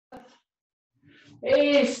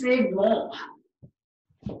Et c'est bon.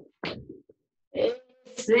 Et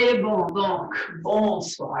c'est bon. Donc,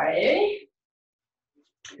 bonsoir. Et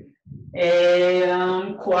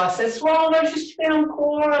quoi, ce soir, on va juste faire un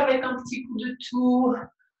cours avec un petit coup de tout.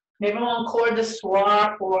 Mais vraiment un cours de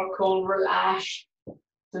soir pour qu'on relâche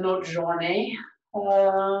de notre journée.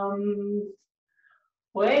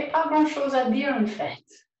 Oui, pas grand-chose à dire en fait.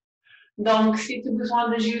 Donc, si tu as besoin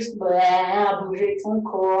de juste bouger ton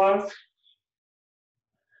corps,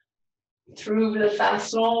 trouve la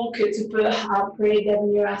façon que tu peux après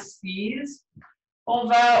devenir assise. On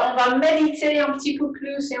va méditer un petit peu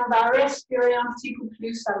plus et on va respirer un petit peu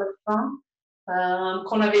plus à la fin.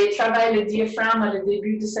 Qu'on avait travaillé le diaphragme à le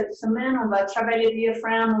début de cette semaine, on va travailler le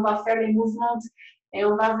diaphragme, on va faire les mouvements et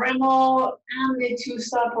on va vraiment amener tout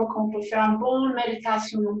ça pour qu'on puisse faire une bonne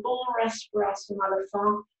méditation, une bonne respiration à la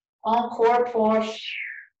fin. Encore pour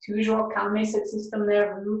toujours calmer ce système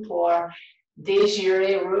nerveux pour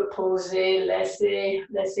dégirer, reposer, laisser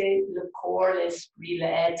le corps, l'esprit,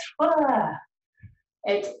 l'être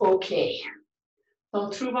être OK.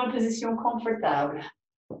 Donc, trouve une position confortable.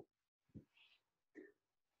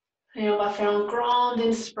 Et on va faire une grande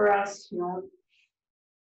inspiration.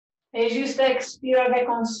 Et juste expire avec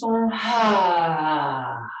un son.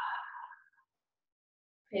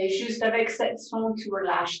 Et juste avec cette son, tu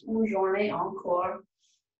relâches ton journée encore.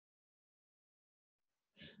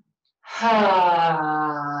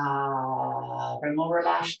 Vraiment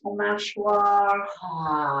relâche ton mâchoire.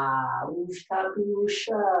 Ouvre ta bouche.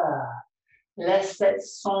 Laisse cette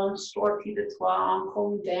son sortir de toi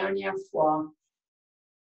encore une dernière fois.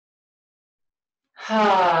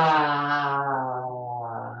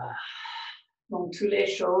 Donc, toutes les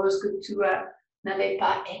choses que tu n'avais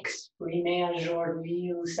pas exprimées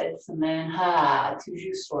aujourd'hui ou cette semaine, tu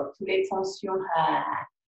juste sors toutes les tensions,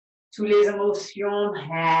 toutes les émotions.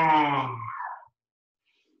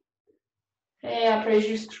 Et après,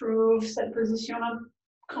 juste trouve cette position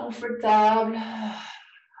confortable.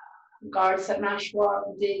 Garde cette mâchoire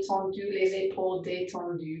détendue, les épaules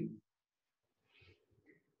détendues.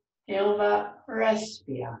 Et on va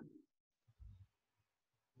respirer.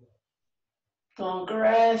 Donc,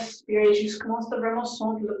 respire et juste commence à vraiment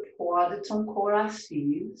sentir le poids de ton corps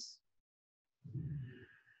assis.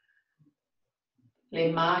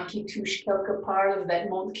 Les mains qui touchent quelque part, le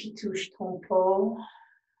vêtement qui touche ton peau.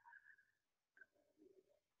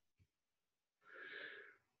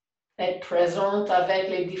 Être présente avec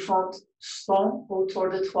les différents sons autour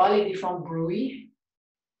de toi, les différents bruits.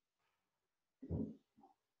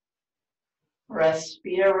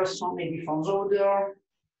 Respire, ressens les différentes odeurs.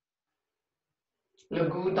 Le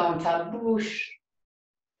goût dans ta bouche.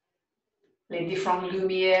 Les différentes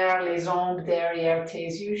lumières, les ombres derrière tes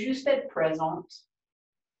yeux. Juste être présente.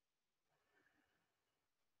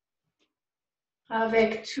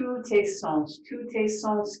 Avec tous tes sens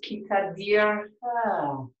qui t'a dit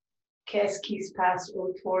qu'est-ce qui se passe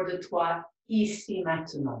autour de toi ici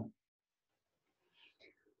maintenant.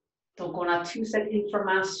 Donc, on a toute cette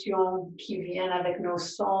information qui vient avec nos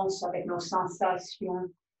sens, avec nos sensations.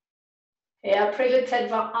 Et après, le tête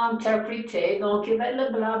va interpréter. Donc, il va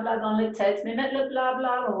mettre le blabla dans la tête, mais mettre le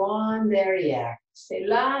blabla loin derrière. C'est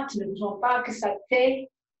là, tu ne sens pas que ça t'est,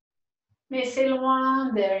 mais c'est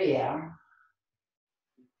loin derrière.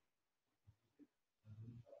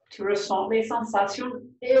 Tu ressens les sensations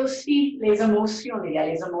et aussi les émotions. Il y a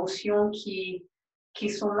les émotions qui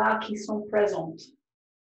sont là, qui sont présentes.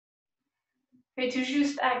 Et tu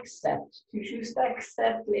juste acceptes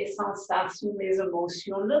les sensations, les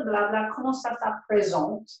émotions, le blabla, comment ça se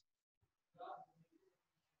présente.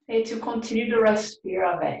 Et tu continues de respirer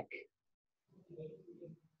avec.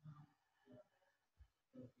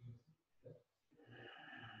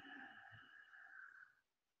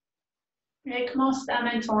 Et commence à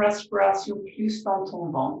mettre ton respiration plus dans ton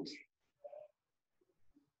ventre.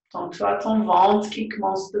 Donc, tu as ton ventre qui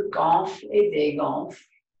commence de gonfler et dégonfler.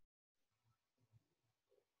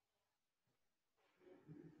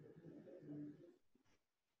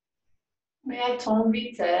 Mais à ton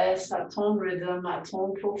vitesse, à ton rythme, à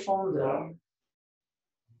ton profondeur.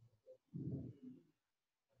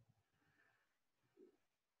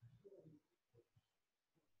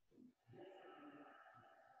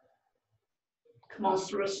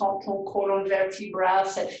 Commence à ressentir ton colonne vertébrale,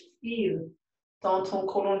 cette file dans ton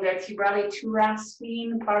colonne vertébrale et tu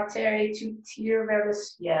racines par terre et tu tires vers le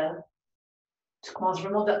ciel. Tu commences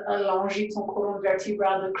vraiment à allonger ton colonne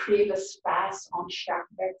vertébrale, de créer l'espace entre chaque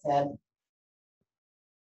vertèbre.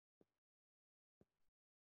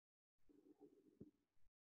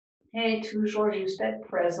 Et toujours juste être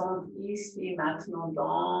présent ici, maintenant,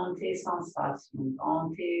 dans tes sensations, dans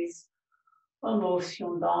tes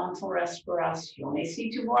émotion dans ton respiration. Et si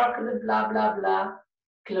tu vois que le blablabla,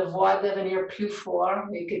 que le voix devenir plus fort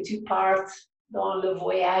et que tu partes dans le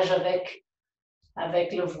voyage avec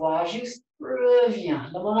le voix, juste reviens.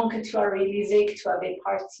 Le moment que tu as réalisé que tu avais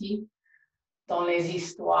parti dans les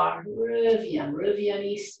histoires, reviens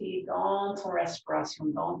ici dans ton respiration,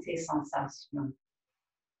 dans tes sensations.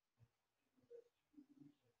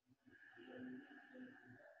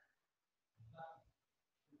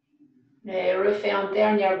 Et refais une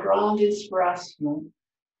dernière grande inspiration.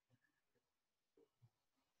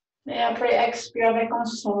 Et après, expire avec un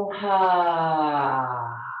son.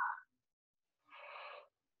 Ah.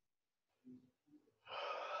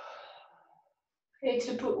 Et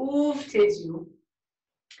tu peux ouvrir tes yeux.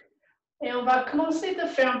 Et on va commencer de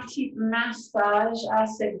faire un petit massage à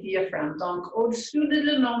ce diaphragme. Donc, au-dessus de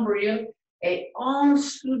le nombril et en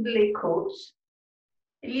dessous de les côtes,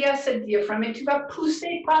 il y a ce diaphragme. Et tu vas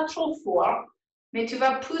pousser pas trop fort, mais tu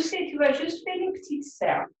vas pousser, tu vas juste faire une petite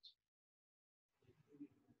cercle.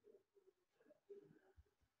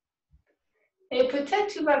 Et peut-être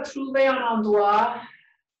tu vas trouver un endroit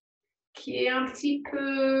qui est un petit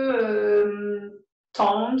peu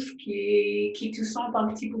tendre, qui te sent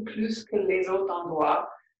un petit peu plus que les autres endroits.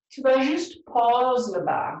 Tu vas juste pose le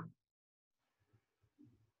bas.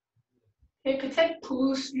 Et peut-être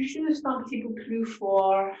pousse juste un petit peu plus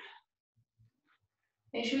fort.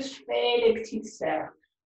 Et juste fais les petites cercles.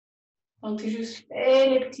 Donc, tu juste fais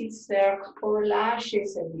les petites cercles pour relâcher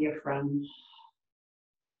ce diaphragme.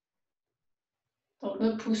 Donc,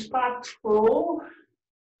 ne pousse pas trop.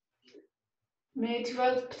 Mais tu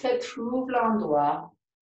vas peut-être trouver l'endroit.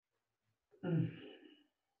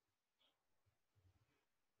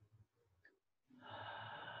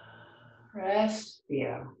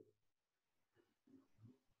 Respire.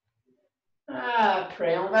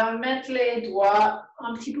 Après, on va mettre les doigts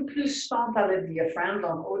un petit peu plus centre à le diaphragme,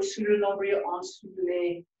 donc au-dessus du nombril, en dessous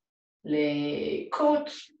les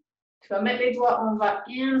côtes. Tu vas mettre les doigts, on va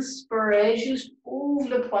inspirer, juste ouvre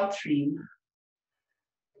la poitrine.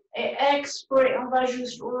 Et expirer, on va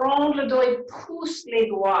juste rendre le dos et pousse les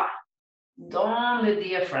doigts dans le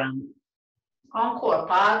diaphragme. Encore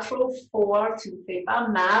pas trop fort, tu ne fais pas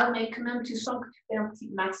mal, mais quand même tu sens que tu fais un petit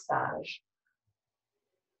massage.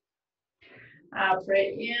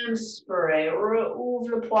 Après, inspirez, rouvre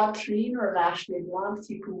la poitrine, relâche les doigts un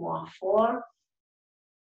petit peu moins fort.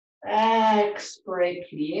 Expirez,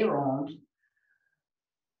 pliez ronde.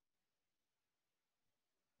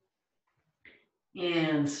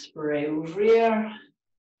 Inspirez, ouvrir.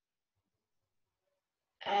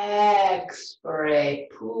 Expirez,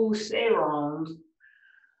 poussez ronde.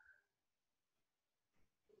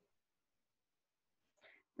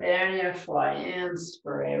 Dernière fois,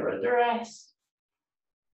 inspirez, redresse.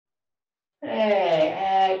 Et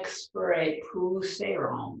expirez, poussez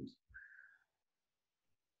ronde.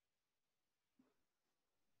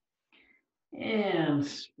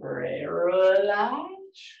 Inspirez,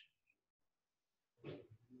 relâche.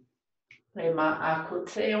 Les mains à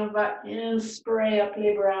côté, on va inspirer up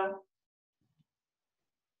les bras.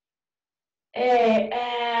 Et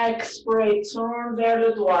expirez, tourne vers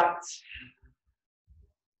le droit.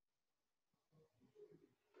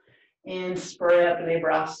 Inspirez up les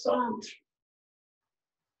bras centre.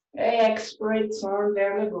 Et expirez, tourne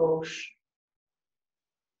vers le gauche.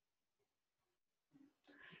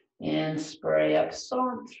 Inspirez up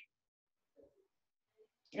centre.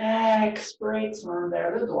 Expirez, tourne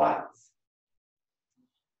vers le droit.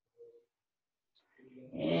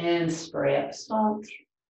 Inspirez up centre.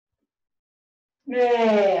 Et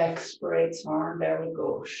expirez, tourne vers le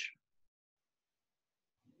gauche.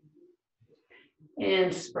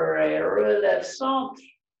 Inspirez, relève centre.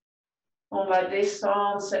 On va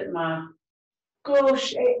descendre cette main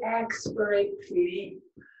gauche et expirez, plie.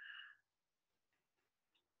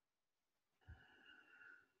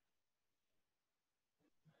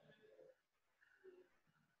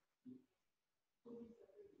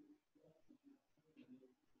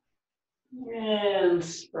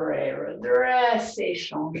 Inspirez, redresse et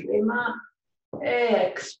change les mains. Et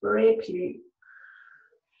expirez, plie.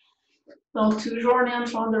 Donc, toujours on est en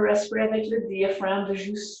train de respirer avec le diaphragme, de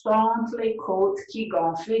juste sentir les côtes qui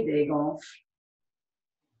gonflent et dégonflent.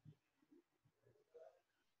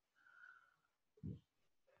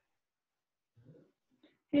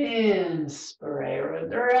 Inspirez,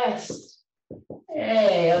 redresse.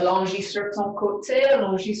 Et allongis sur ton côté,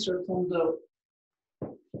 allongis sur ton dos.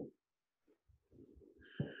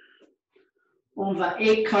 On va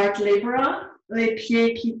écarter les bras, les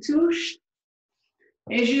pieds qui touchent.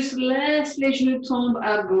 Et juste laisse les genoux tomber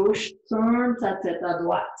à gauche, tourne ta tête à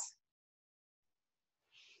droite.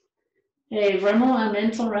 Et vraiment,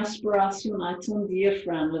 amène ton respiration à ton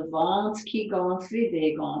diaphragme, le ventre qui gonfle et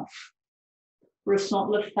dégonfle. Ressens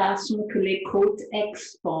la façon que les côtes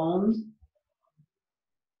expandent,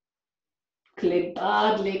 que les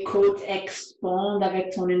bas de les côtes expandent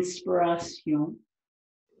avec ton inspiration.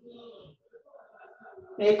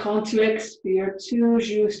 Et quand tu expires, tout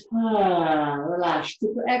juste relâche. Tu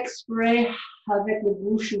peux expirer avec la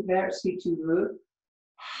bouche ouverte si tu veux,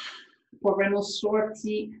 pour vraiment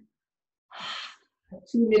sortir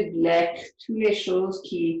tous les blecs, toutes les choses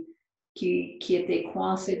qui étaient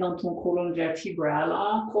coincées dans ton colonne vertébrale.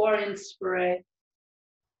 Encore inspirer.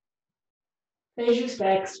 Et juste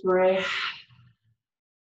expirer.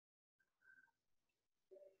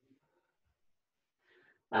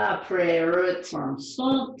 Après, retourne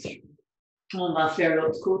centre. On va faire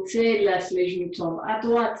l'autre côté. Laisse les genoux tomber à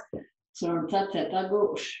droite. Tourne ta tête à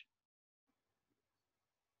gauche.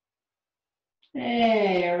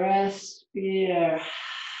 Et respire.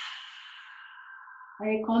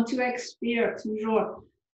 Et quand tu expires, toujours,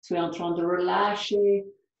 tu es en train de relâcher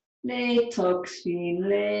les toxines,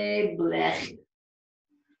 les blecs,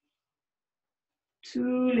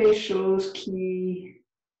 toutes les choses qui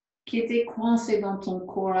étaient coincées dans ton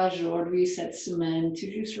corps aujourd'hui, cette semaine. Tu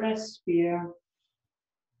juste respires.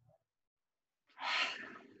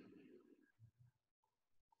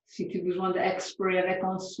 Si tu as besoin d'expirer avec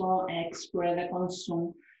un son, expire avec un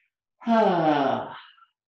son.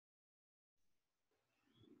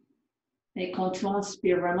 Et quand tu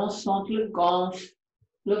inspires, vraiment sens le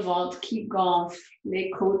ventre qui gonfle, les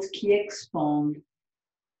côtes qui expandent.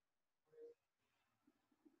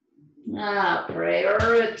 Après,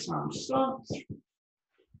 retourne centre.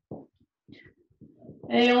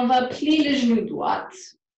 Et on va plier le genou droit.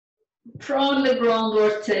 Prendre le grand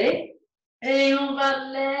orteil. Et on va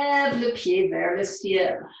lever le pied vers le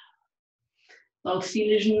ciel. Donc, si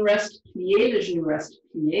le genou reste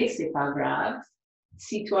plié, c'est pas grave.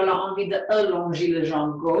 Si tu as envie d'allonger la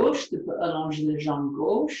jambe gauche, tu peux allonger la jambe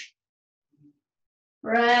gauche.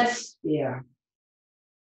 Respire.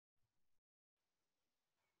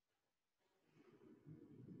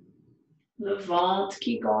 Le ventre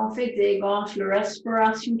qui gonfle et dégonfle, la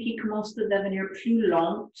respiration qui commence à devenir plus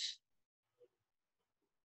lente.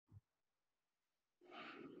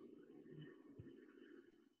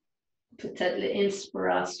 Peut-être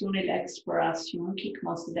l'inspiration et l'expiration qui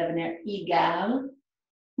commencent à devenir égales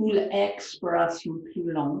ou l'expiration plus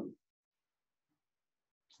longue.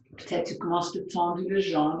 Peut-être tu commences à tendre les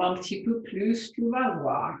jambes un petit peu plus, tu vas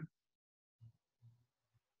voir.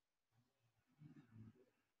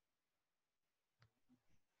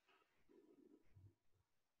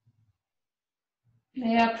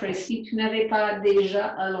 Et après, si tu n'avais pas déjà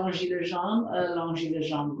allongé les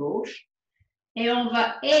jambes gauche. Et on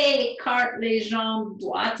va écarter les jambes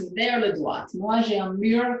droites vers le droit. Moi, j'ai un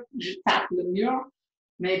mur, je tape le mur.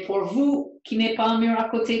 Mais pour vous qui n'avez pas un mur à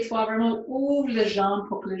côté de toi, vraiment ouvre les jambes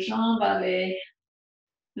pour que les jambes aillent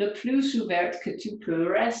le plus ouvertes que tu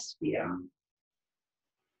peux. Respire.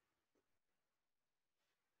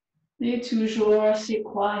 Et toujours, c'est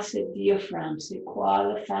quoi cette diaphragme? C'est quoi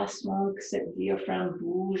la façon que cette diaphragme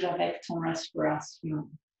bouge avec ton respiration?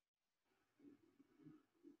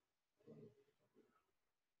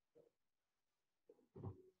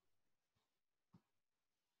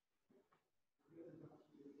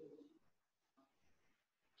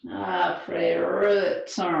 Après,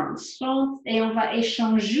 retourne, saute et on va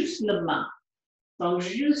échanger juste le main. Donc,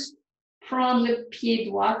 juste prendre le pied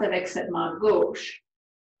droit avec cette main gauche.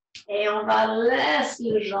 Et on va laisser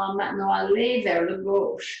le jambe maintenant aller vers le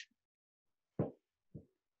gauche.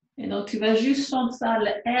 Et donc, tu vas juste sentir à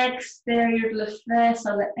l'extérieur de la fesse,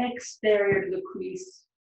 à l'extérieur de la cuisse.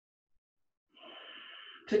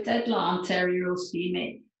 Peut-être l'intérieur aussi,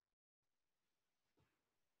 mais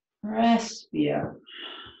respire.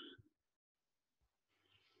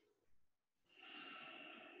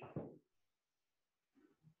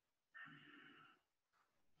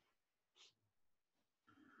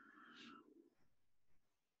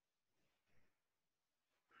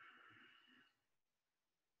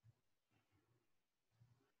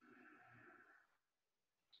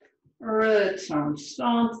 Retourne,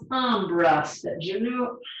 centre, embrasse le genou.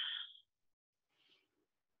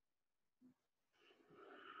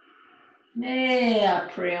 Et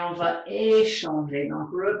après, on va échanger. Donc,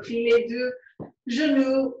 replie les deux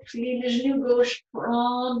genoux, plie le genou gauche,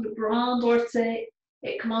 prends le grand orteil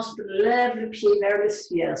et commence à lever le pied vers le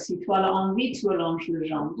ciel. Si tu as envie, tu allonges la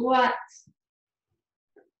jambe droite.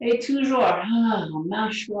 Et toujours,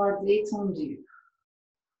 mâchoire détendue.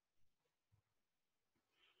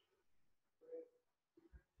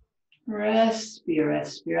 Respire,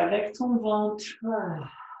 respire avec ton ventre.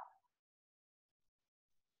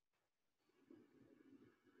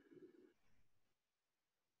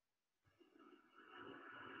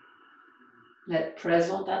 Être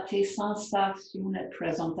présente à tes sensations, être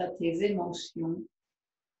présente à tes émotions.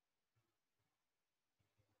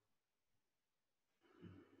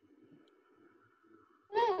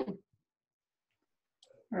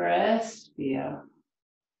 Respire.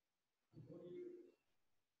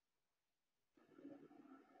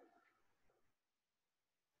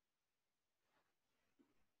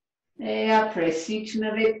 Et après, si tu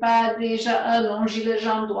n'avais pas déjà allongé le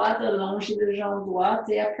jambe droite, allongez le jambe droite.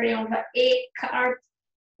 Et après, on va écarter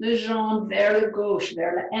le jambe vers le gauche,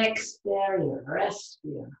 vers l'extérieur.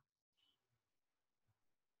 Respire.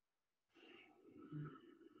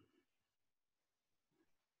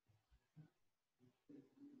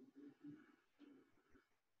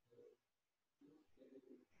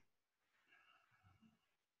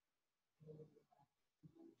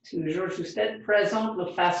 Toujours juste être présente de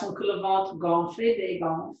façon que le ventre gonfle et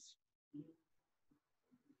dégonfle.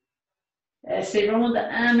 C'est vraiment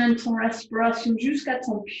d'amener ton respiration jusqu'à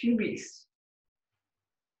ton pubis.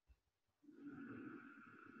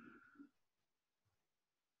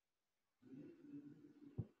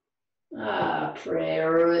 Après,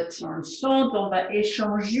 return son, on va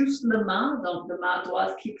échanger juste le main, donc la main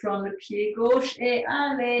droite qui prend le pied gauche et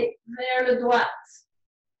aller vers le droit.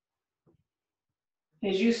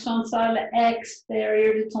 Et juste sentir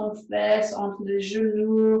l'extérieur de ton fesse, entre le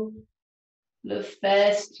genou, le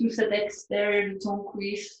fesse, tout cet extérieur de ton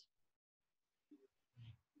cuisse.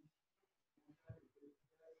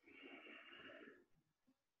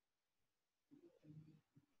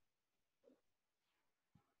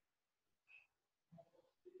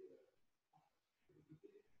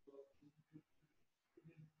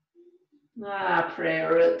 Après,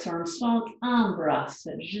 return son, embrasse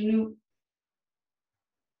le genou.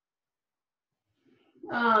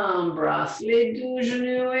 Embrasse les deux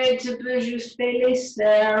genoux et tu peux juste faire les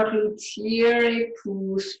cercles, tire et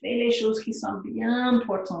pousse, fais les choses qui sont bien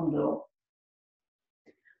pour ton dos.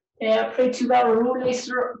 Et après, tu vas rouler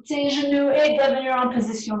sur tes genoux et devenir en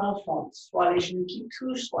position enfant. Soit les genoux qui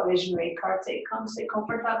touchent, soit les genoux écartés, comme c'est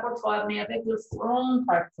confortable pour toi, mais avec le front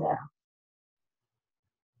par terre.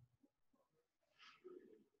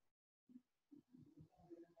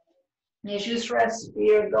 Et juste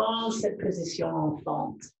respire dans cette position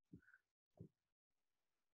enfante.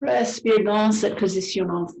 Respire dans cette position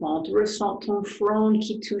enfante. Ressens ton front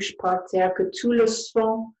qui touche par terre, que tout le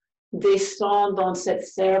son descend dans cette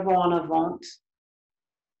cerveau en avant.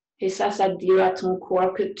 Et ça dit à ton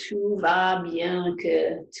corps que tout va bien,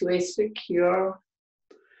 que tu es secure.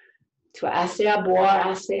 Tu as assez à boire,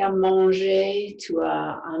 assez à manger, tu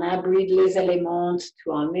as un abri des éléments,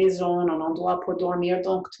 tu as une maison, un endroit pour dormir.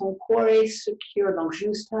 Donc, ton corps est secure. Donc,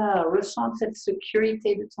 juste ressens cette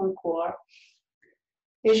sécurité de ton corps.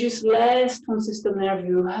 Et juste laisse ton système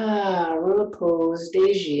nerveux repose,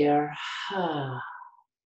 dégire.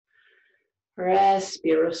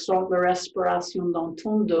 Respire, ressens la respiration dans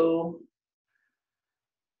ton dos.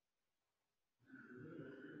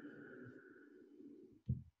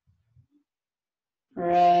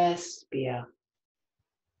 Respire.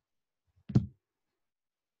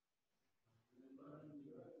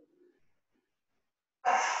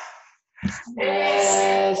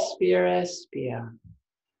 Respire, respire.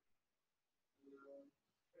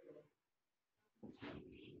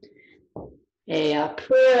 Et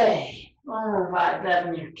après, on va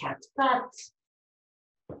devenir quatre pattes.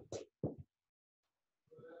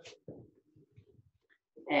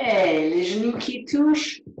 Et les genoux qui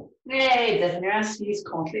touchent. Et devenir assise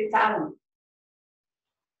contre les talons.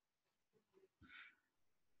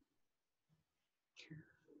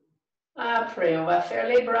 Après, on va faire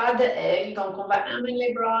les bras de aigle. Donc, on va amener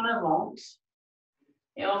les bras en avant.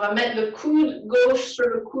 Et on va mettre le coude gauche sur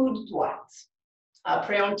le coude droit.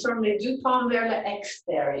 Après, on tourne les deux palmes vers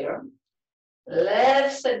l'extérieur.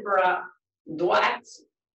 Lève ses bras droite.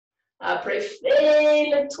 Après, fais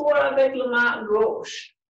le tour avec la main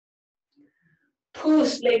gauche.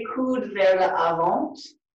 Pousse les coudes vers l'avant.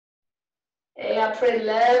 Et après,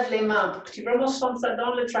 lève les mains pour que tu vraiment sentes ça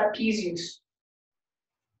dans le trapezius.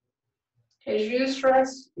 Et juste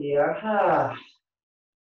respire.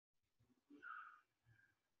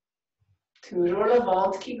 Toujours le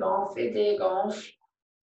ventre qui gonfle et dégonfle.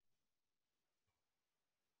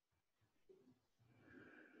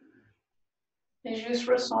 Et juste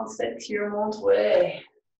ressens cette étirement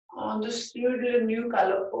en dessous de le nuque à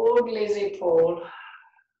le haut des épaules.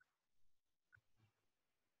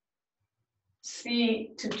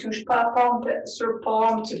 Si tu ne touches pas paume sur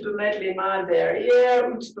paume, tu peux mettre les mains derrière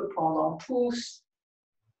ou tu peux prendre en pouce.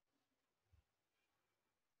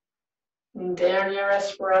 Une dernière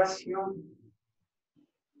respiration.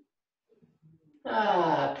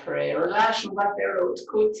 Après, relâche, on va faire l'autre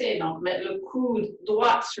côté. Donc, mettre le coude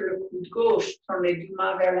droit sur le coude gauche. Tourne les deux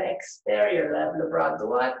mains vers l'extérieur. Lève le bras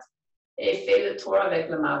droit et fais le tour avec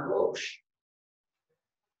la main gauche.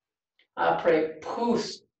 Après,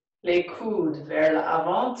 pousse les coudes vers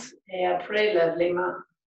l'avant et après, lève les mains.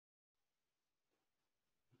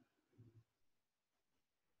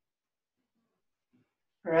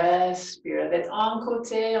 Respire. D'être un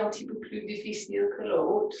côté un petit peu plus difficile que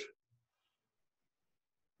l'autre.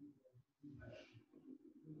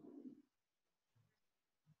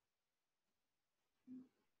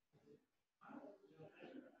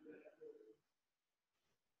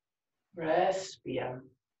 Respire.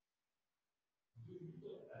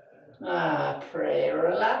 Après,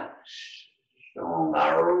 relâche. On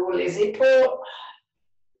va rouler les épaules.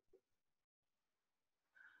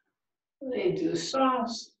 Les deux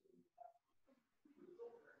sens.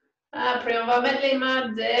 Après, on va mettre les mains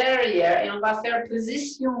derrière et on va faire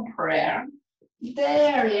position prayer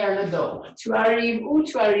derrière le dos. Tu arrives où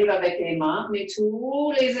tu arrives avec les mains, mais tu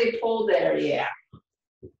roules les épaules derrière.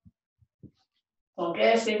 Donc,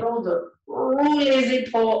 essayons de rouler les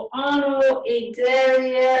épaules en haut et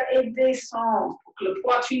derrière et descendre pour que le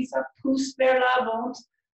poitrine ça pousse vers l'avant,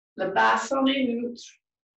 le bassin est neutre.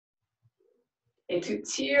 Et tu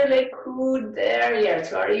tires les coudes derrière.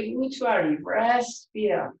 Tu arrives où tu arrives.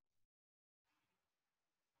 Respire.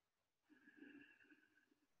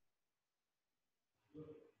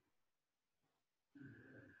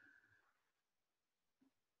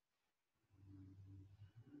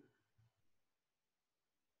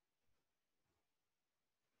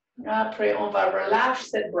 Après, on va relâcher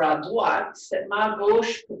cette bras droite, cette main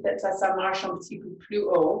gauche, peut-être ça marche un petit peu plus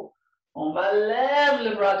haut. On va lever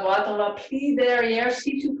le bras droit, on va plier derrière.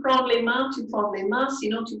 Si tu prends les mains, tu prends les mains,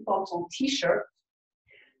 sinon tu prends ton t-shirt.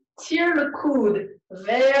 Tire le coude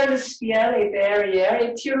vers le ciel et derrière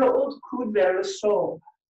et tire le haut coude vers le sol.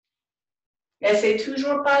 Essaie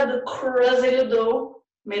toujours pas de creuser le dos,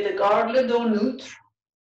 mais de garder le dos neutre.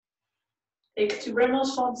 Et que tu vraiment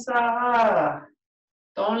sens ça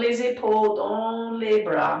dans les épaules, dans les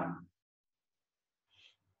bras.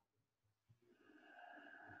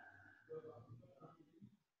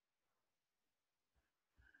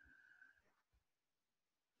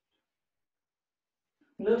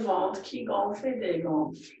 Le ventre qui gonfle et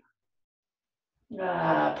dégonfle.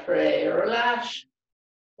 Après, relâche.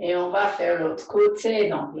 Et on va faire l'autre côté.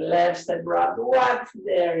 Donc, lève ce bras droit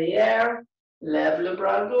derrière. Lève le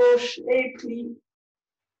bras gauche et plie.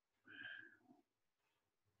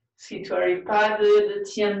 Si tu n'arrives pas de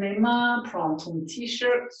tenir les mains, prends ton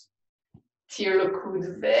t-shirt. Tire le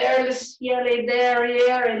coude vers le ciel et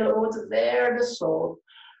derrière et le haut vers le sol.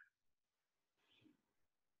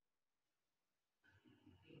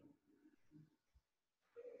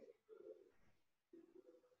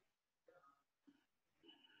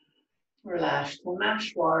 Relâche ton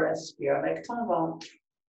mâchoire, respire avec ton ventre.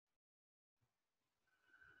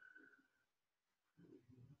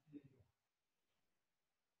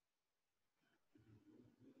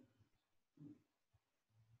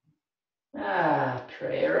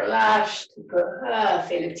 Après, relâche. Tu peux faire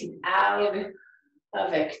les petites algues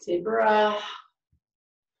avec tes bras.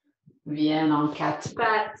 Viens en quatre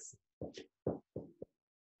pattes.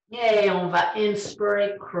 Et on va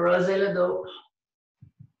inspirer, creuser le dos.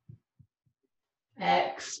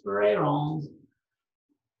 Expirez, ronde.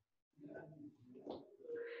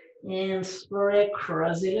 Inspirez,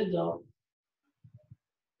 creuser le dos.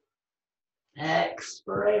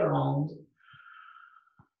 Expirez, ronde.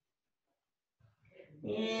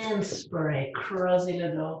 Inspirez, creuser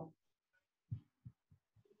le dos.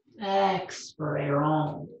 Expirez,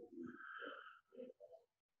 ronde.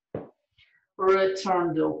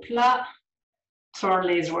 Retourne dos plat. Tourne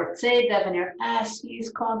les orteils, devenir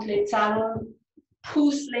assise contre les talons.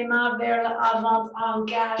 Pousse les mains vers l'avant,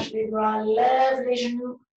 engage les bras, lève les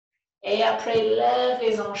genoux. Et après, lève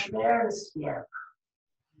les hanches vers le ciel.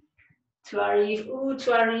 Tu arrives où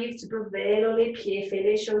tu arrives, tu peux vélo les pieds, fais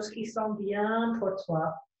les choses qui sont bien pour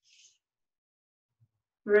toi.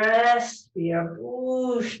 Respire,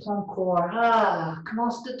 bouge ton corps. Comment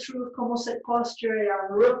tu te trouves, comment cette posture est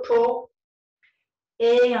en repos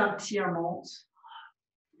et en tirement.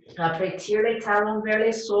 Après, tire les talons vers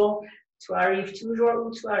les sols. Tu arrives toujours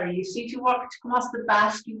où tu arrives. Si tu vois que tu commences de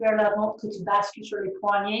basculer vers l'avant, que tu bascules sur les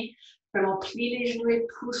poignets, vraiment plie les genoux et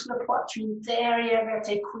pousse la poitrine derrière vers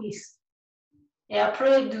tes cuisses. Et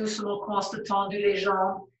après, doucement, commence à tendre les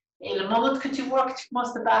jambes. Et le moment que tu vois que tu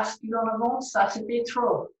commences à basculer dans le ventre, ça te fait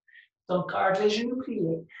trop. Donc, garde les genoux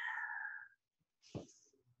pliés.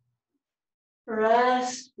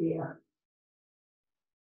 Respire.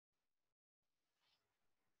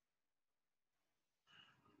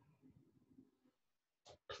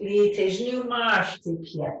 Plie tes genoux, marche tes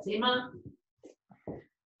pieds à tes mains.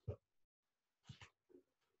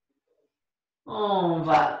 On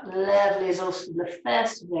va lever les os de la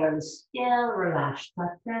fesse vers le ciel, relâche ta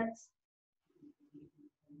tête.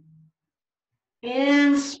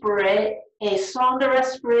 Inspire et sans de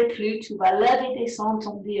respirer plus, tu vas lever et descendre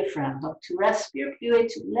ton diaphragme. Donc, tu respires plus et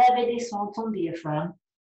tu lèves et descends ton diaphragme.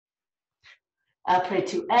 Après,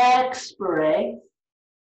 tu expires.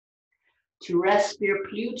 Tu respires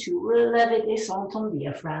plus, tu relèves et descends ton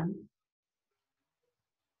diaphragme.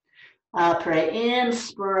 Après,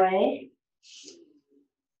 inspire.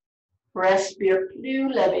 Respire plus,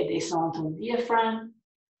 lève et descends ton diaphragme.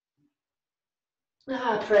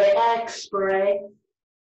 Après, expire.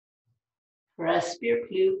 Respire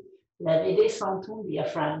plus, lève et descends ton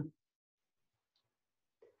diaphragme.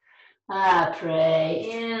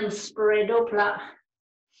 Après, inspire, dos plat.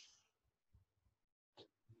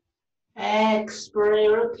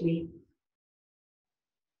 Expire, replie.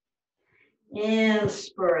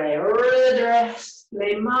 Inspire, redresse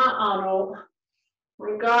les mains en haut.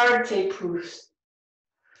 Regarde tes pouces.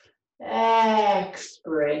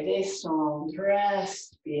 Expire, descends,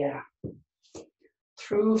 respire.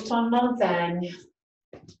 Trouve ton montagne.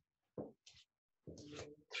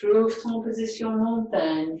 Trouve ton position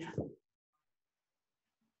montagne.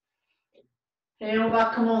 Et on va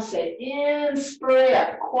commencer.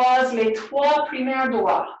 Inspire, croise les 3 premiers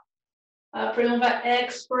doigts. Après, on va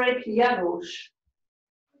expirer, plie à gauche.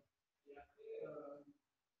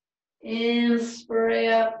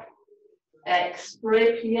 Inspire,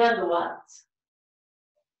 expire, plie à droite.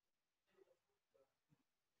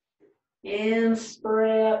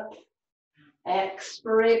 Inspire,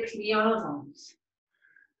 expire, plie en avant.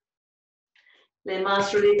 Les mains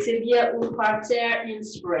sur les tibias ou par terre,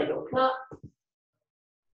 inspire au plat.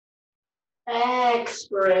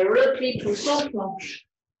 Expire, replie, pousse en planche.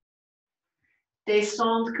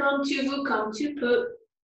 Descendre comme tu veux, comme tu peux.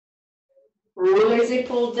 Roule les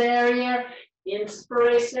épaules derrière.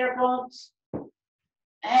 Inspire, serpente.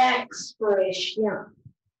 Expire, chien.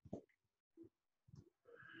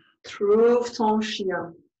 Trouve ton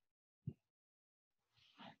chien.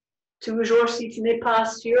 Toujours, si tu n'es pas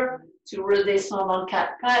sûr, tu redescends dans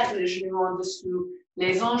 4 pattes, les genoux en dessous,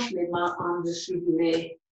 les hanches, les mains en dessous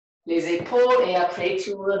les épaules, et après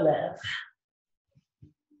tu relèves.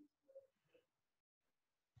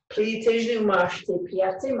 Plie tes genoux, marche tes pieds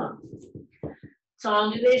à tes mains.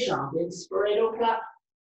 Tends les jambes, inspire au plat.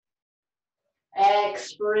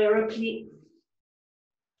 Expire, replie.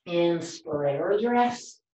 Inspire,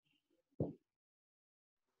 redresse.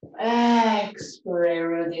 Expire,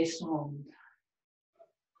 redescendre.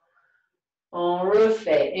 On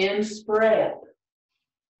refait. Inspire.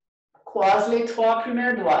 Croise les 3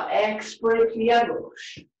 premiers doigts. Expire, plie à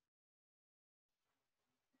gauche.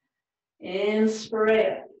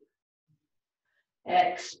 Inspire.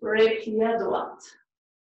 Expire, plie à droite.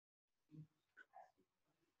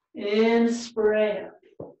 Inspire.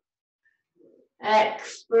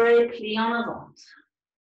 Expire, plie en avant.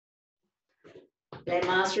 Les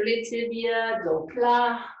mains sur les tibias, dos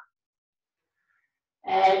plat.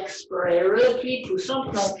 Expire, replie, pousse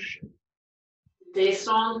en planche.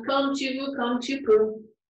 Descendre comme tu veux, comme tu peux.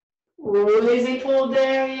 Roule les épaules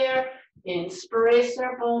derrière. Inspire,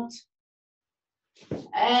 serpente.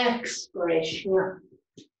 Expire, chien.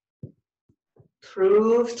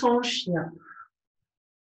 Trouve ton chien.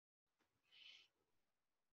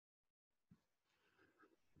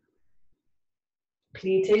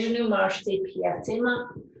 Plie tes genoux, marche tes pieds à tes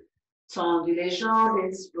mains. Tends les jambes,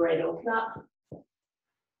 inspire au plat.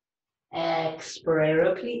 Expire,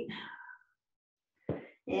 replie.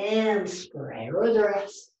 Inspire,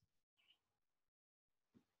 redresse.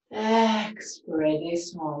 Expire,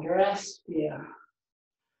 descend, respire.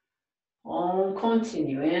 On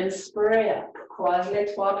continue. Inspire, croise les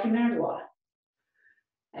 3 premiers doigts.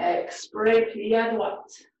 Expire, plie à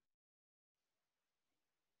droite.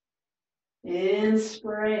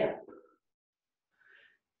 Inspire.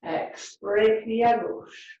 Expire, plie à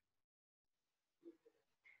gauche.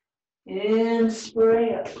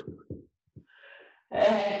 Inspire.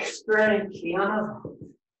 Expire, plie en avant.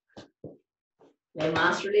 Les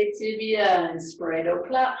mains sur les tibias, inspire au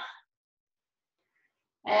plat.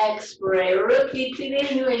 Expire, replie, plie les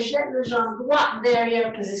genoux et jette le jambe droite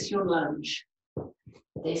derrière, position lunge.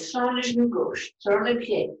 Descends le genou gauche, tourne le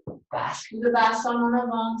pied, bascule le bassin en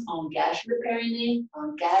avant, engage le périnée,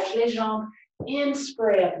 engage les jambes,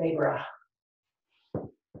 inspire up les bras.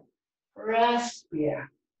 Respire.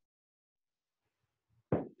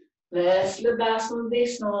 Laisse le bassin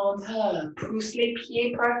descendre, pousse les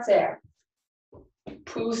pieds par terre.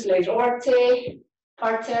 Pousse les orteils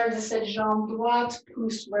par terre de cette jambe droite,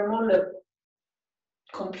 pousse vraiment le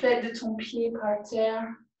complet de ton pied par terre.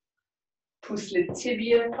 Pousse le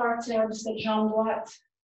tibia par terre de cette jambe droite.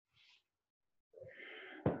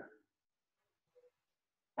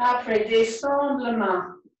 Après, descends la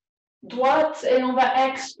main droite et on va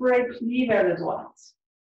expirer, plie vers la droite.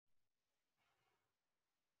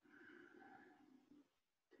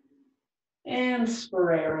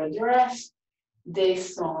 Inspire, redresse.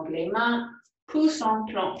 Descends les mains, pousse en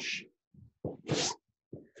planche.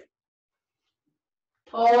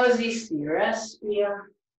 Pause ici, respire.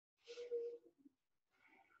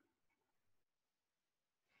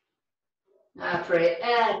 Après,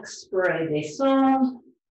 expire, descendre.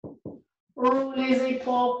 Roule les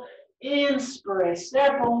épaules. Inspire,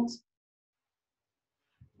 serpente.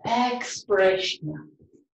 Expiration.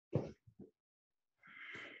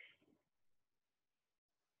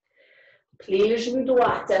 Plie le genou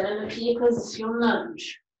droit, amène le pied, position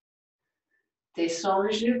lunge. Descends le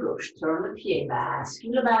genou gauche, tourne le pied,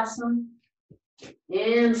 bascule le bassin.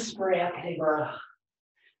 Inspire up les bras.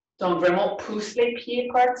 Donc vraiment, pousse les pieds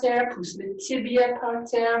par terre, pousse le tibia par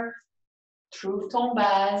terre. Trouve ton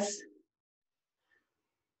base.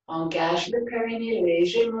 Engage le périnée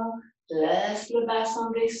légèrement. Laisse le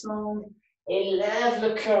bassin descendre. Et lève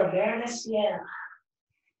le cœur vers le ciel.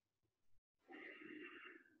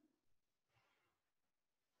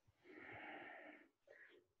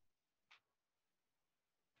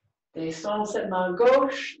 Descends cette main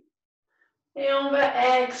gauche. Et on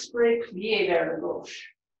va expirer, plier vers la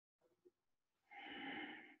gauche.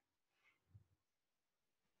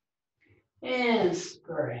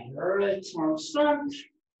 Inspire, retourne au centre.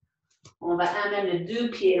 On va amener les deux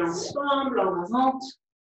pieds ensemble en avant.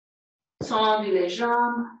 Tendez les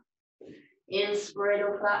jambes. Inspire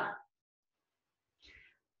au plat.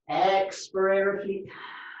 Expire, replie.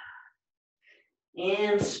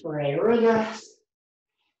 Inspire, redresse.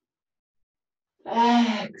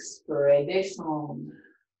 Expire, descendre.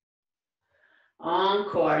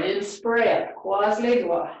 Encore, inspire, croise les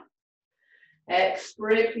doigts.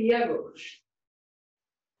 Expire, plie à gauche.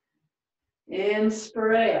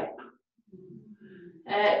 Inspire.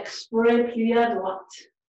 Expire, plie à droite.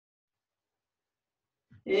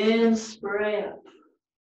 Inspire.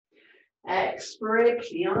 Expire,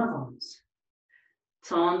 plie en avant.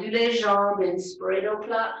 Tendu les jambes, inspire au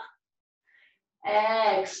plat.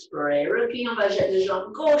 Expire, replie, on va jeter les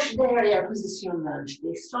jambes gauche derrière, position lunge.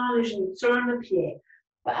 Descends les genoux, tourne le pied.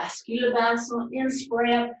 Bascule le bassin,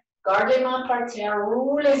 inspire. Garde les mains par terre,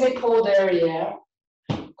 roule les épaules derrière.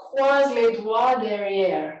 Croise les doigts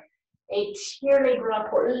derrière. Et tire les bras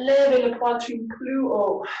pour lever le poitrine plus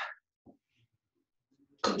haut.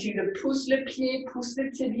 Continue de pousser le pied, pousse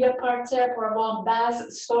le tibia par terre pour avoir une base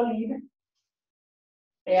solide.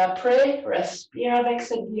 Et après, respire avec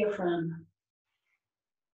ce diaphragme.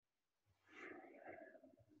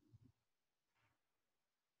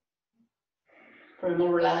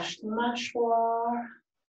 Vraiment relâche ta mâchoire.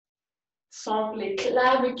 Sens les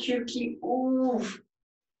clavicules qui ouvrent.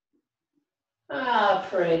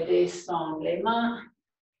 Après, descends les mains.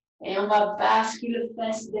 Et on va basculer le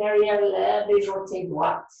fesse derrière, lève les orteils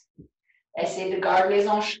droites. Essaye de garder les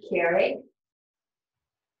hanches carrées.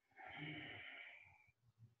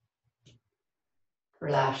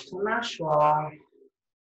 Relâche ton mâchoire.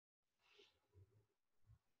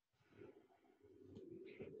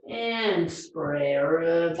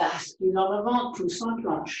 Inspire, bascule en avant, pousse en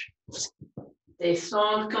planche.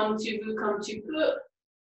 Descends comme tu veux, comme tu peux.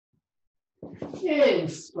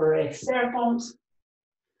 Inspire, serpente.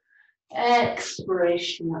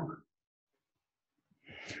 Expiration.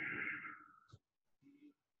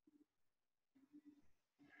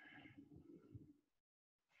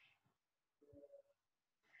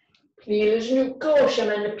 Plie le genou gauche,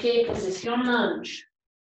 amène le pied, position lunge.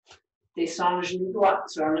 Descends le genou droit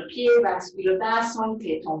sur le pied, bascule le bassin,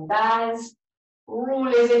 pied ton base. Roule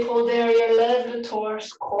les épaules derrière, lève le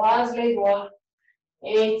torse, croise les doigts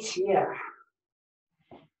et tire.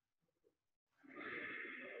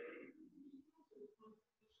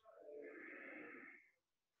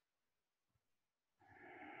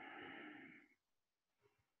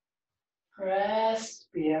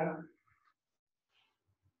 Respire.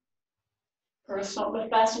 Ressens la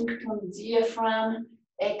façon que ton diaphragme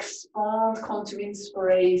expande quand tu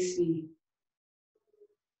inspires ici.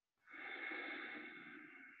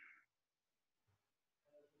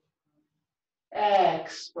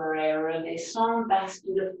 Expire, redescends,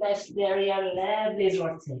 bascule le fesse derrière, lève les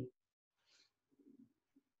orteils.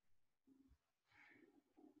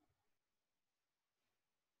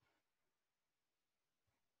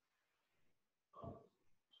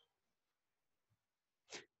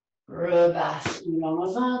 Rebascule en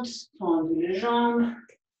avant, tendu les jambes.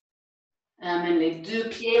 Amène les deux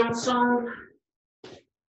pieds ensemble.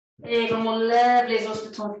 Et on lève les os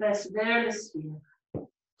de ton fesse vers le ciel.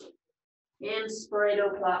 Inspire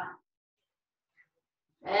au plat.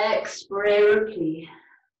 Expire, replie.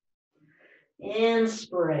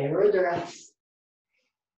 Inspire, redresse.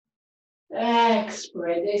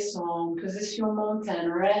 Expire, descend. Position montagne,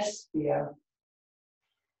 respire.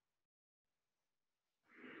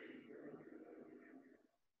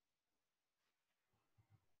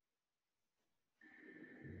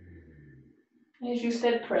 Et juste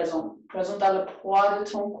être présent. Présent dans le poids de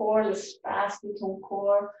ton corps, l'espace de ton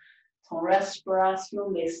corps, ton respiration,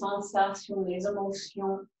 les sensations, les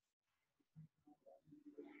émotions.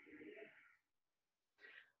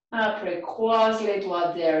 Après, croise les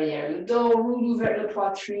doigts derrière le dos, roule vers la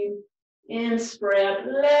poitrine. Inspire,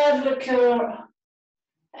 lève le cœur.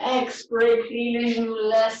 Expire, plie les genoux,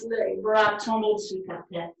 laisse les bras tomber au-dessus de ta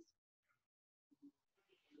tête.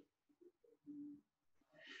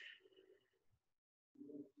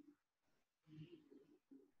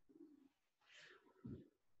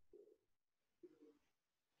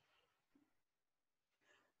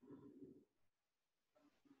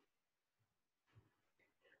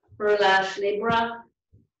 Relâche les bras.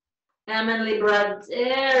 Amène les bras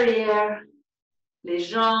derrière les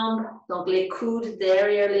jambes, donc les coudes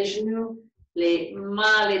derrière les genoux, les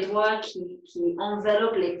mains, les doigts qui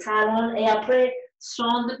enveloppent les talons. Et après,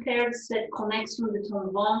 sans de perdre cette connexion de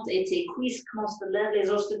ton ventre et tes cuisses commencent à lever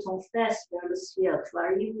les os de ton fesse vers le ciel. Tu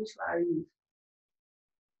arrives où tu arrives.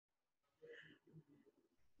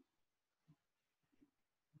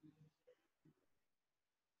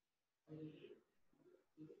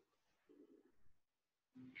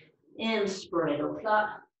 Inspire au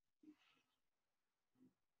plat.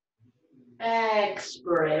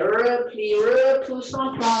 Expire, replie, repousse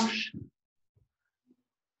en planche.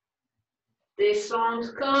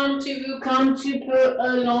 Descendre comme tu veux, comme tu peux,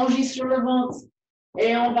 allonger sur le ventre.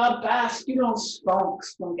 Et on va basculer en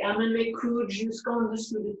sphinx. Donc, amène les coudes jusqu'en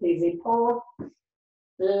dessous de tes épaules.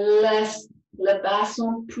 Laisse le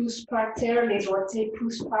bassin pousse par terre, les orteils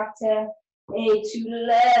poussent par terre. Et tu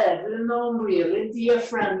lèves le nombril, le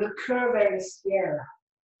diaphragme, le cœur vers le ciel.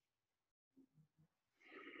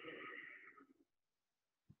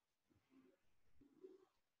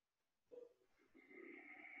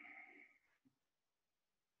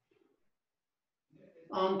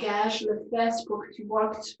 Engage le fesse pour que tu vois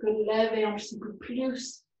que tu peux lever un petit peu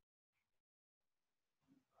plus.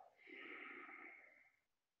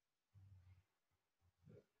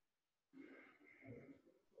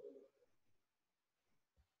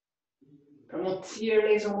 On tire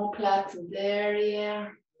les omoplates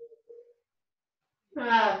derrière.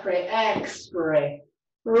 Après, expire.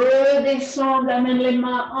 Redescends, amène les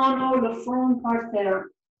mains en haut, le front par terre.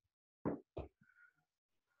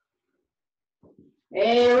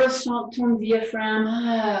 Et ressens ton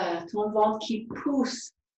diaphragme, ton ventre qui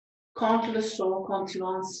pousse contre le sol quand tu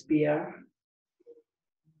inspires.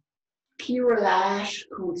 Qui relâche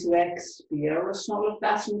quand tu expires. Ressens la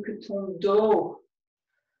façon que ton dos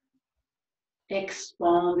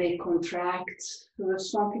expande et contracte.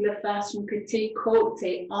 Ressens la façon que tes côtes,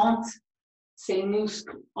 tes hanches, ces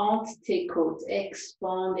muscles hantent tes côtes,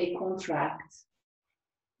 expandent et contractent.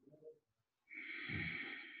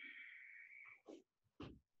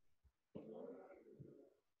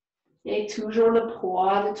 Et toujours le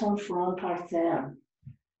poids de ton front par terre.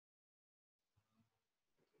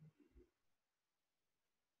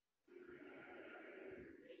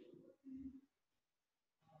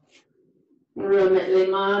 Remettre les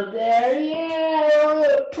mains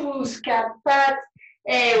derrière, repousse quatre pattes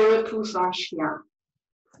et repousse en chien.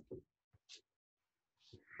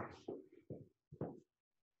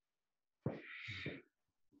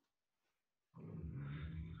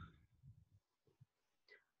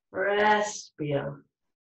 Respire.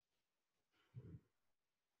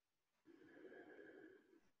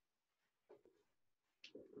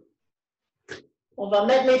 On va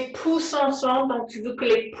mettre les pouces ensemble. Donc, tu veux que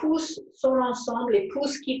les pouces sont ensemble, les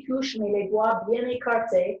pouces qui touchent, mais les doigts bien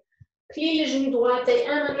écartés. Plie les genoux droits et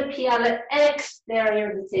amène le pied à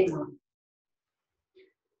l'extérieur de tes mains.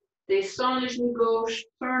 Descends le genou gauche,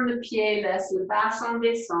 tourne le pied, laisse le bassin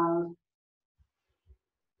descendre.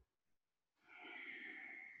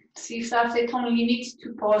 Si ça c'est ton limite,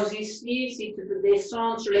 tu poses ici. Si tu veux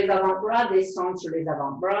descendre sur les avant-bras, descendre sur les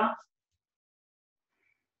avant-bras.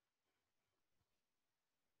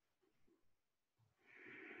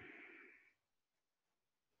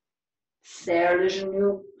 Serre le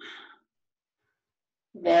genou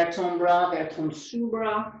vers ton bras, vers ton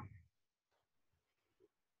sous-bras.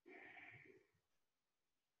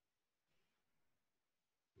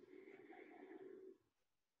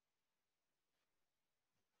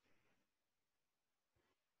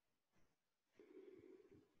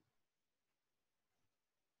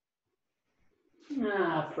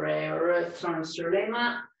 Après, retourne sur les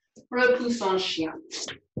mains, repousse en chien.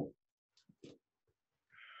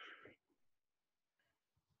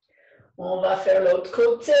 On va faire l'autre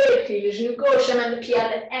côté, puis le genou gauche, amène le pied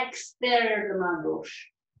à l'extérieur de main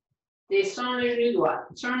gauche. Descends le genou droit,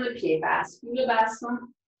 tourne le pied, bascule le bassin.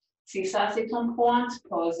 Si ça c'est ton point,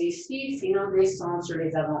 pose ici, sinon descends sur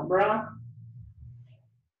les avant-bras.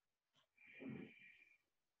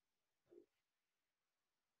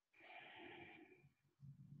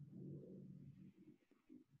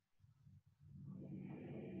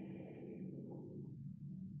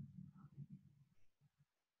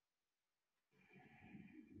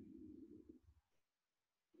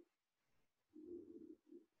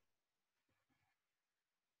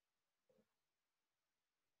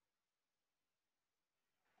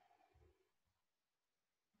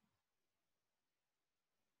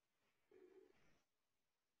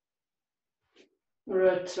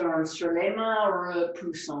 Retourne sur les mains,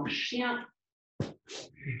 repousse en chien.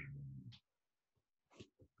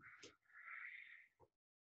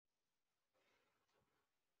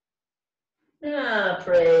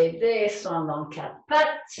 Après, descends dans quatre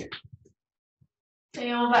pattes.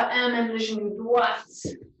 Et on va amener le genou droit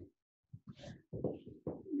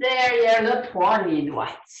derrière le poignet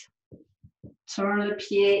droit. Tourne le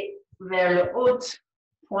pied vers le haut,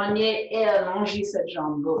 poignet et allonge cette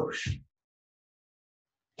jambe gauche.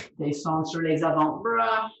 Descends sur les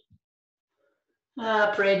avant-bras.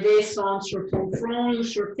 Après, descends sur ton front ou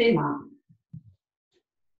sur tes mains.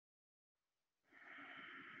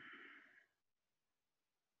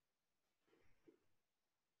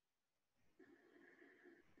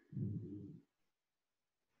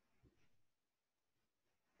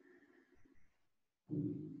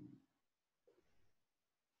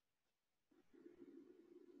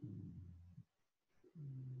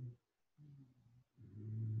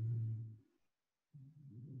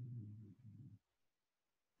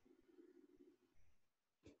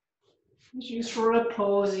 Juste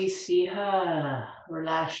repose ici.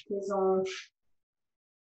 Relâche tes hanches.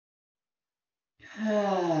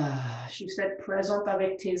 Juste être présente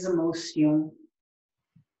avec tes émotions.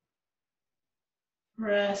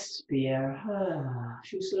 Respire.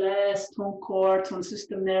 Juste laisse ton corps, ton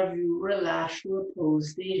système nerveux relâche,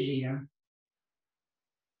 repose, dégire.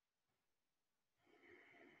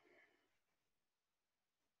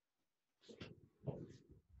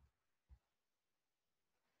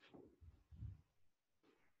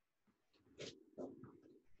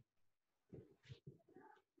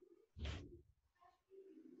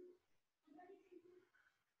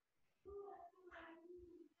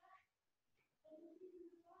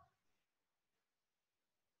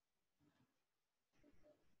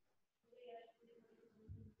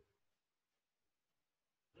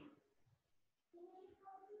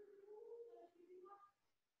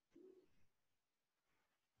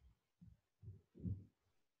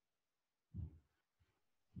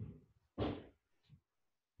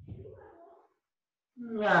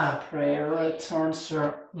 Après, retourne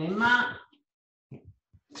sur les mains.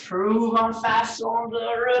 Trouve une façon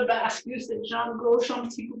de rebasculer cette jambe gauche un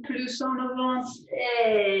petit peu plus en avant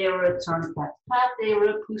et retourne quatre pattes et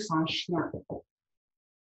repousse en chien.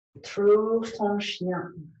 Trouve ton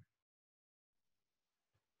chien.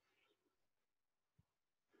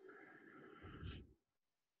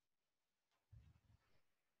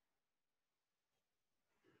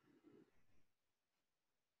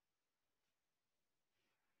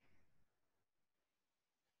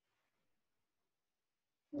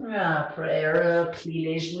 Après, replie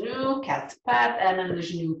les genoux, quatre pattes, amène le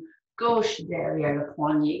genou gauche derrière le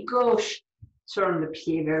poignet gauche. Tourne le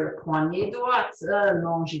pied vers le poignet droit,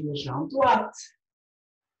 allonge les jambes droites.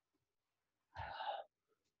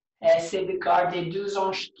 Essaie de garder 2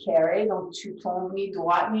 hanches carrées, donc tu tombes ni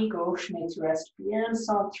droite ni gauche, mais tu restes bien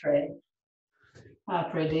centré.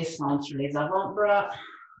 Après, descends sur les avant-bras.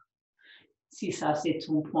 Si ça c'est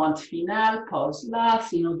ton point final, pose là,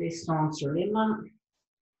 sinon descends sur les mains.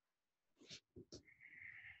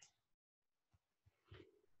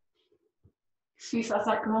 Si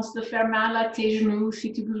ça commence de faire mal à tes genoux,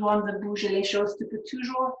 si tu as besoin de bouger les choses, tu peux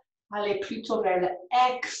toujours aller plutôt vers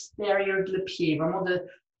l'extérieur de le pied, vraiment de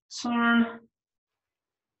turn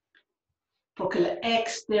pour que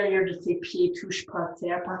l'extérieur de tes pieds touche par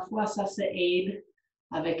terre. Parfois, ça aide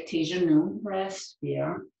avec tes genoux.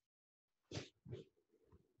 Respire.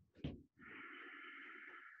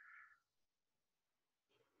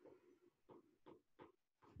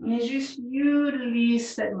 Mais juste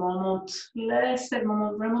utilise ce moment, laisse ce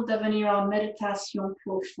moment vraiment devenir en méditation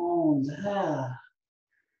profonde.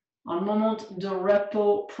 Un moment de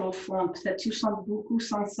repos profond. Peut-être tu sens beaucoup de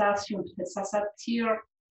sensations, peut-être ça s'attire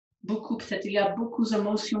beaucoup, peut-être il y a beaucoup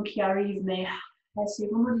d'émotions qui arrivent, mais c'est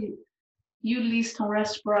vraiment utilise ton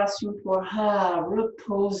respiration pour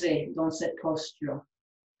reposer dans cette posture.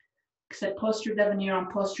 Que cette posture devenir une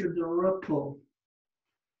posture de repos.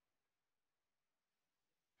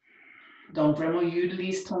 Donc, vraiment,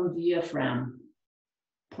 utilise ton diaphragme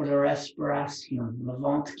pour la respiration, le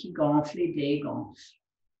ventre qui gonfle et dégonfle.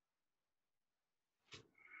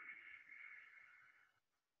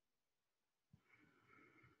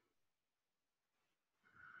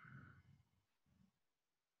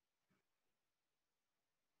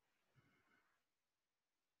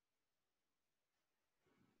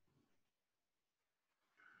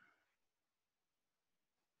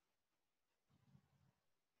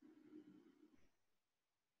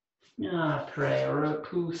 Après,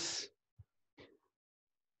 repousse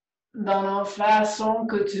dans la façon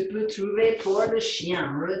que tu peux trouver pour le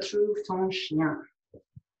chien. Retrouve ton chien.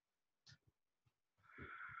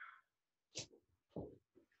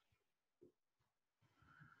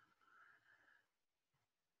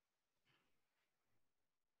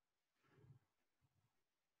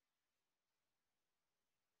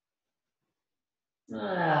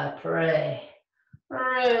 Après,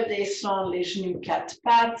 redescends les genoux quatre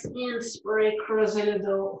pattes. Inspirez, creusez le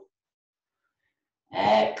dos.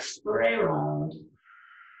 Expirez, ronde.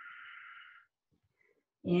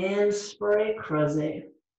 Inspirez,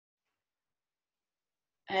 creusez.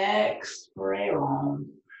 Expirez, ronde.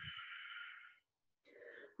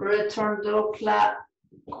 Retourne dos plat.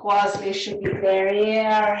 Croise les chevilles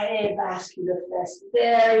derrière et bascule le fesse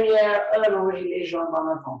derrière. Allonge les jambes en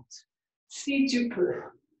avant. Si tu peux.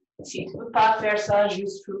 Si tu ne peux pas faire ça,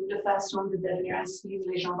 juste trouve de façon de devenir assise,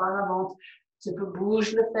 les jambes en avant. Tu peux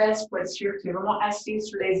bouger le fesse pour être sûr que tu es vraiment assise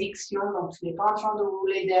sur les ischions, donc tu n'es pas en train de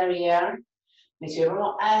rouler derrière, mais tu es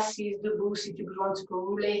vraiment assise debout. Si tu as besoin, tu peux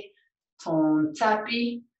rouler ton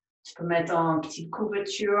tapis. Tu peux mettre une petite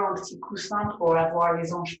couverture, un petit coussin pour avoir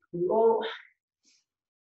les hanches plus haut.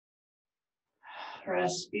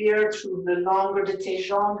 Respire, trouve le longueur de tes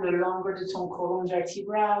jambes, le longueur de ton colonne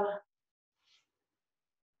vertébrale.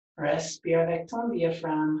 Respire avec ton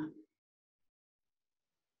diaphragme.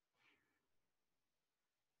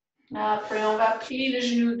 Après, on va plier le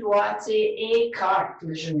genou droit et écarte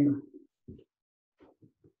le genou.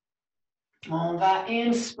 On va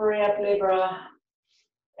inspirer avec les bras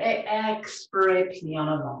et expirer, plie en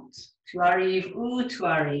avant. Tu arrives où tu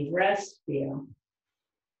arrives, respire.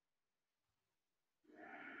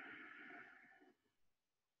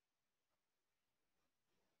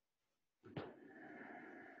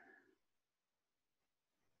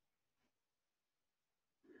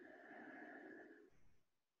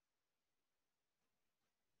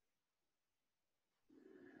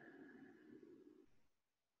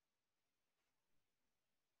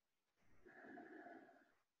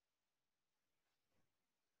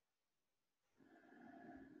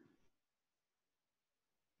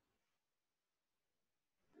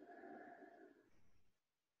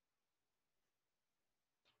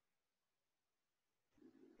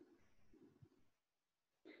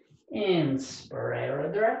 Inspire,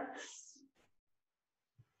 redresse.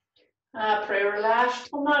 Après, relâche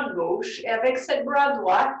ton main gauche et avec cette bras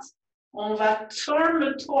droite, on va tourner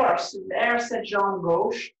le torse vers cette jambe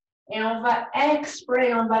gauche et on va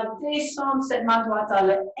expirer, on va descendre cette main droite à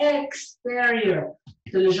l'extérieur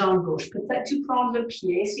de la jambe gauche. Peut-être tu prends le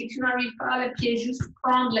pied. Si tu n'arrives pas à le pied, juste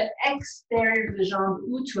prendre l'extérieur de la jambe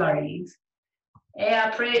où tu arrives. Et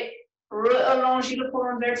après, allonger le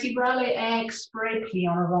colonne vertébrale et expirer, pied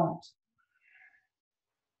en avant.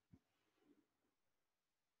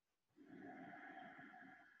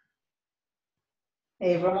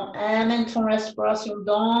 Et vraiment, amène ton respiration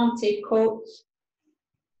dans tes côtes.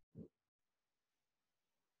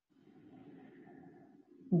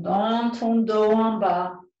 Dans ton dos en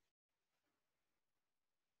bas.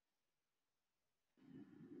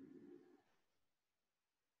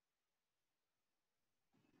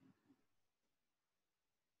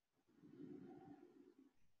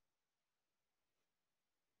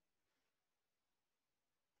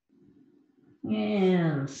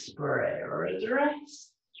 Inspire,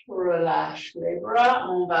 redresse. Relâche les bras.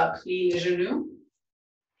 On va plier les genoux.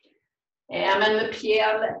 Et amène le pied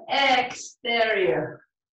à l'extérieur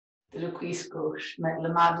de la cuisse gauche. Mettre la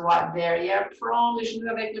main droite derrière. Prends le genou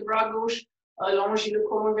avec le bras gauche. Allonge le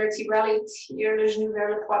colonne vertébrale et tire le genou vers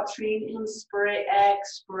la poitrine. Inspire,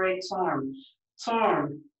 expire, tourne.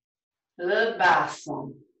 Tourne le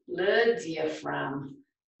bassin, le diaphragme,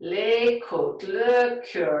 les côtes, le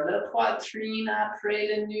cœur, la poitrine après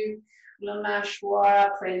le nuque, la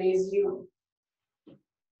mâchoire après les yeux.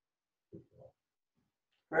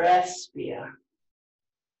 Respire.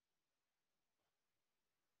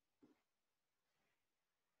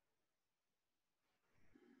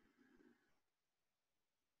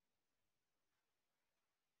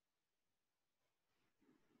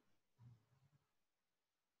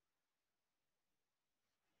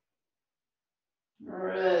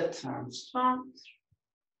 Return centre.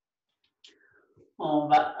 On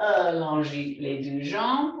va allonger les deux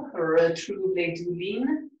jambes, retrouve les deux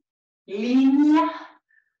lignes.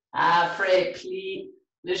 Après, plie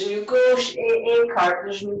le genou gauche et écarte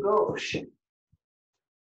le genou gauche.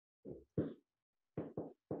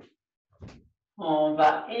 On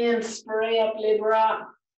va inspirer up les bras,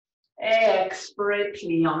 expirer,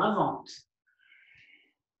 plie en avant.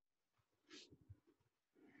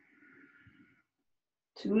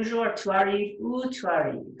 Toujours, tu arrives où tu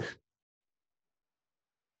arrives.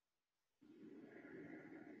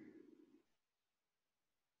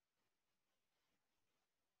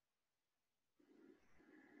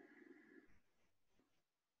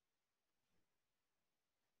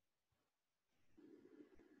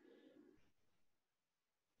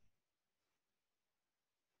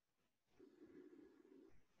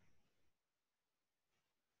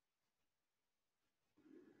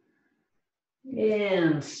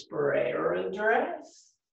 Inspire,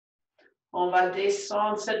 redresse. On va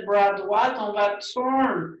descendre cette bras droite, on va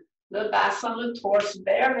tourner le bassin, le torse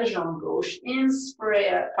vers la jambe gauche.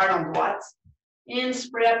 Inspire, pardon, droite.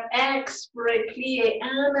 Inspire, expire, plie et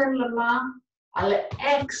amène la main à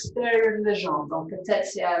l'extérieur de la jambe. Donc peut-être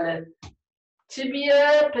c'est à le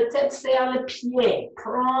tibia, peut-être c'est à le pied.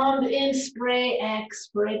 Prendre, inspire,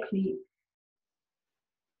 expire, plie.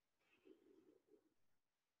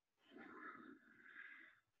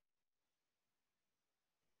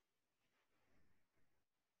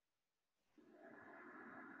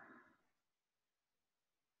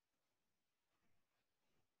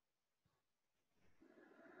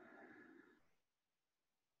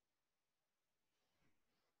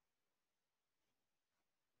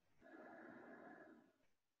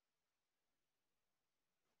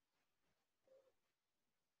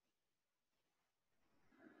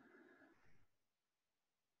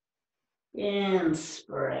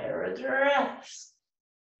 Inspire, redresse.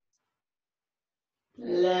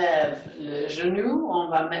 Lève le genou, on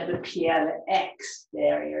va mettre le pied à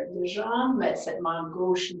l'extérieur de jambe, mettre cette main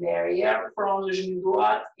gauche derrière, prendre le genou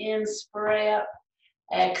droit, inspire,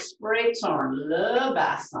 expire, tourne le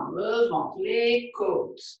bassin, le ventre, les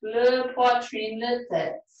côtes, le poitrine, la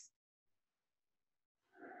tête.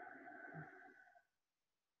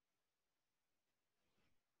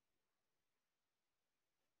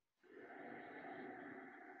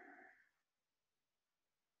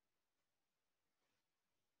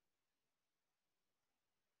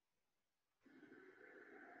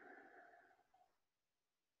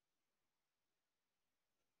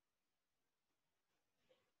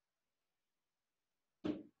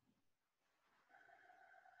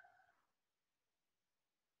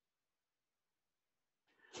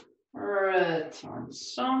 Retourne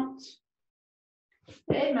centre.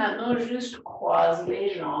 Et maintenant, juste croise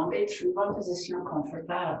les jambes et trouve en position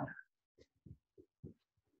confortable.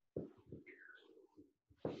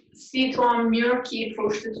 Si tu as un mur qui est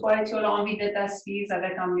proche de toi et tu as envie d'être assise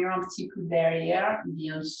avec un mur un petit peu derrière,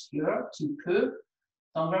 bien sûr, tu peux.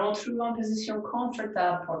 Donc, vraiment, trouve en position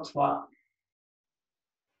confortable pour toi.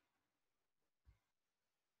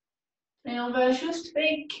 Et on va juste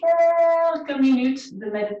faire quelques minutes de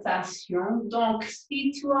méditation. Donc,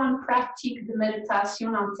 si tu as une pratique de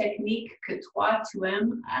méditation en technique que toi, tu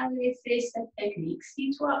aimes, allez faire cette technique.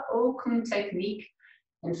 Si tu n'as aucune technique,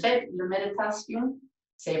 en fait, la méditation,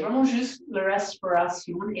 c'est vraiment juste la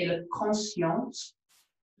respiration et la conscience,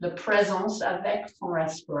 la présence avec ton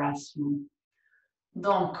respiration.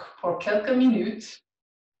 Donc, pour quelques minutes,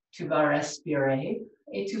 tu vas respirer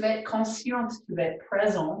et tu vas être consciente, tu vas être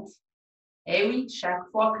présente. Et oui, chaque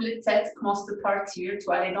fois que la tête commence à partir, tu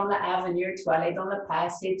vas aller dans l'avenir, tu vas aller dans le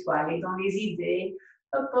passé, tu vas aller dans les idées,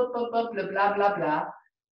 hop, hop, hop, hop, le blablabla.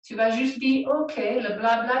 Tu vas juste dire, OK, le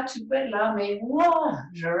blabla, tu peux être là, mais moi,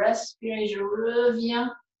 je respire et je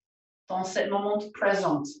reviens dans ce moment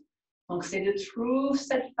présent. Donc, c'est de trouver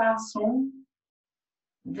cette façon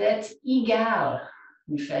d'être égal,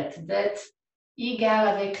 en fait, d'être égal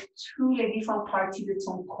avec toutes les différentes parties de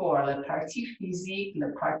ton corps, la partie physique, la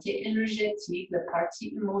partie énergétique, la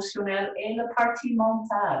partie émotionnelle et la partie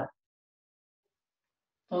mentale.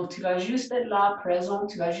 Donc, tu vas juste être là, présent,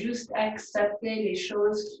 tu vas juste accepter les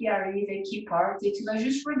choses qui arrivent et qui partent et tu vas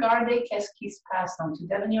juste regarder qu'est-ce qui se passe. Donc, tu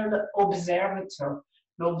devenir l'observateur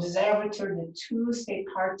de toutes ces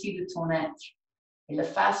parties de ton être. Et la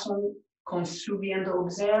façon qu'on se souvient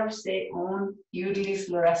d'observer, c'est on utilise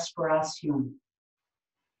la respiration.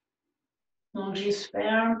 Donc, juste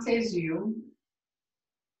ferme tes yeux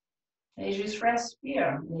et juste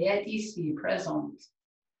respire et être ici, présente.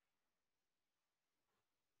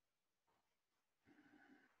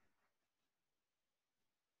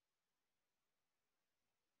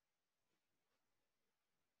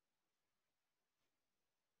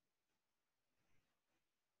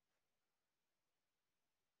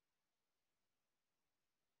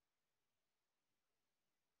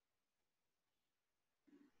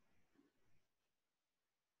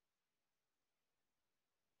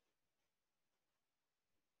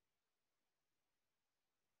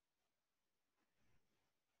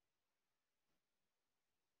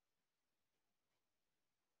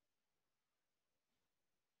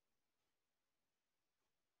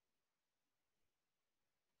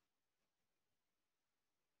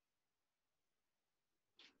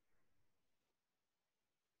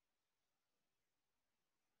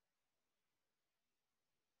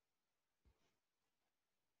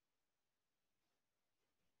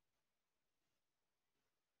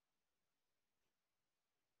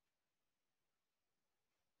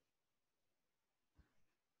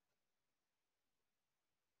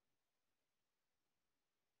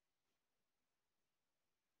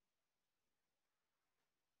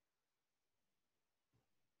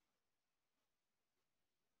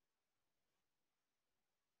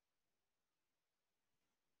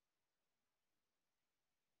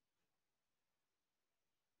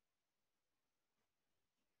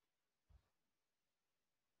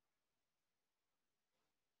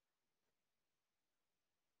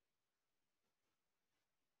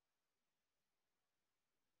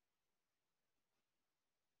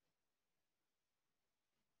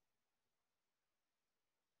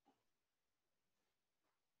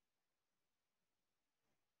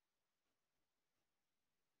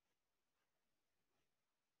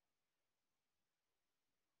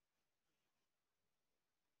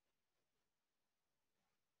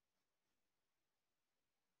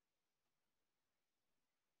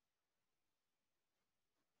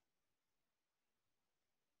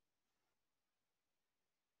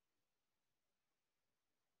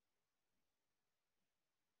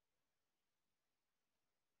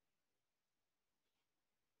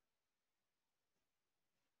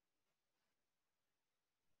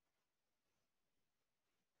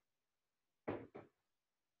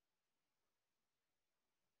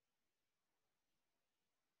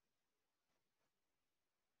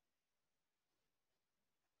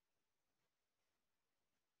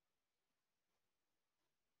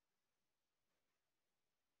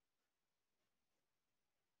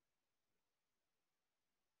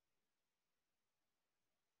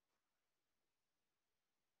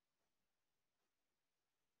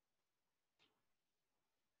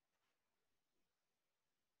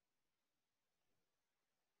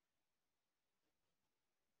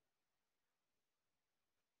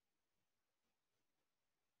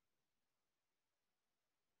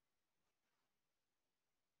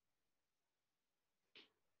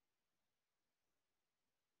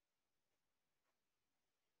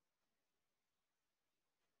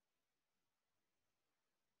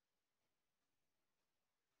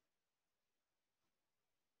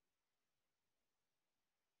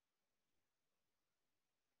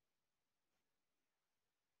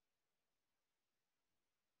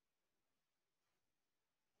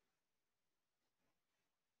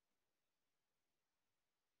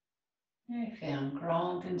 Et fais une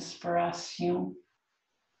grande inspiration.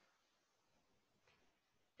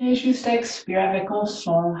 Et juste expire avec un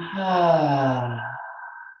son. Ah.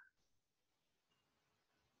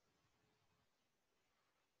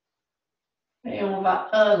 Et on va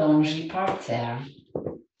allonger par terre.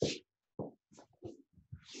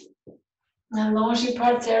 Allonge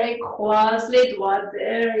par terre et croise les doigts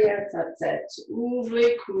derrière ta tête. Ouvre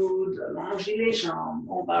les coudes, allonge les jambes.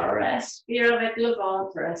 On va respirer avec le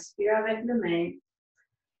ventre, respire avec les mains.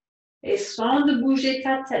 Et sans de bouger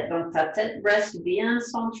ta tête. Donc, ta tête reste bien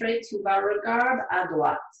centrée. Tu vas regarder à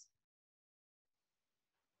droite.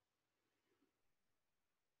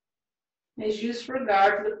 Et juste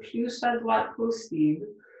regarde le plus à droite possible.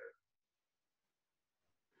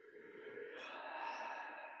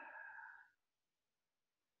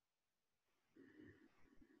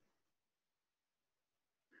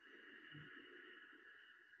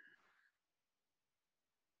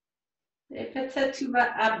 Et peut-être tu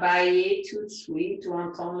vas abailler tout de suite ou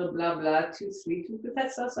entendre le blabla tout de suite. Ou peut-être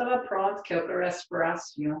ça va prendre quelques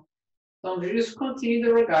respirations. Donc, juste continue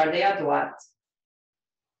de regarder à droite.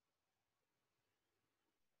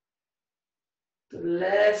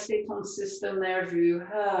 Laissez ton système nerveux.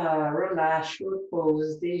 Relâche,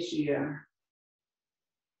 repose, dégire.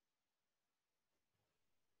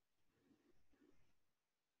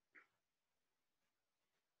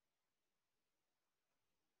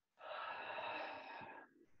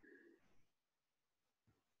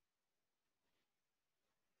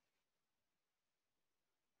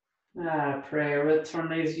 Après, retourne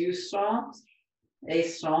les yeux centres et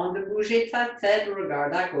sans de bouger ta tête,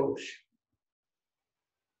 regarde à gauche.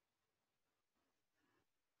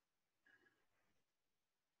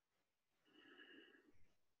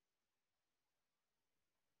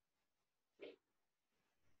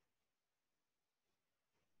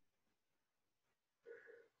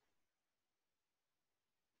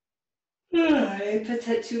 Et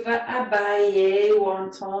peut-être tu vas abailler ou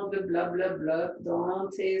entendre le blablabla dans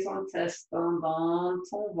tes intestins, dans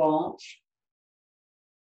ton ventre.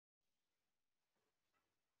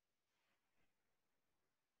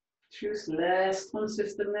 Juste laisse ton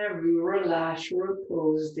système nerveux, relâche,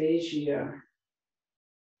 repose, dégire.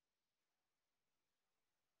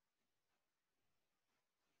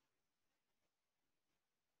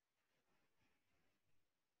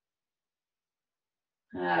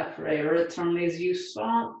 Après, retourne les yeux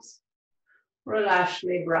centres. Relâche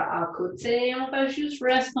les bras à côté. On va juste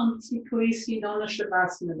rester un petit peu ici dans le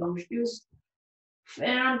shavasana. Donc, juste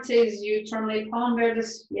ferme tes yeux, tourne les palmes vers le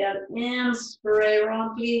ciel. Inspire,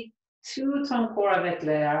 remplis tout ton corps avec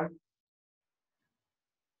l'air.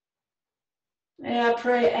 Et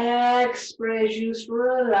après, expire, juste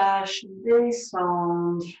relâche,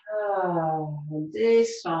 descendre.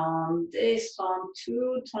 Descendre, descendre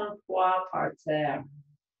tout ton poids par terre.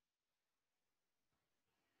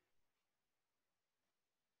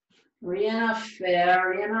 Rien à faire,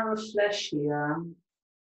 rien à réfléchir.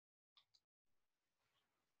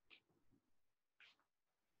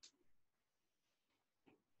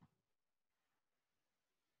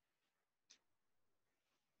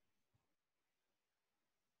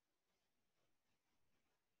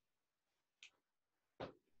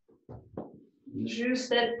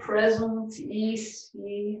 Juste être présente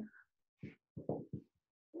ici.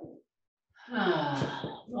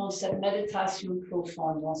 Dans cette méditation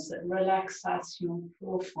profonde, dans cette relaxation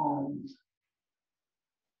profonde.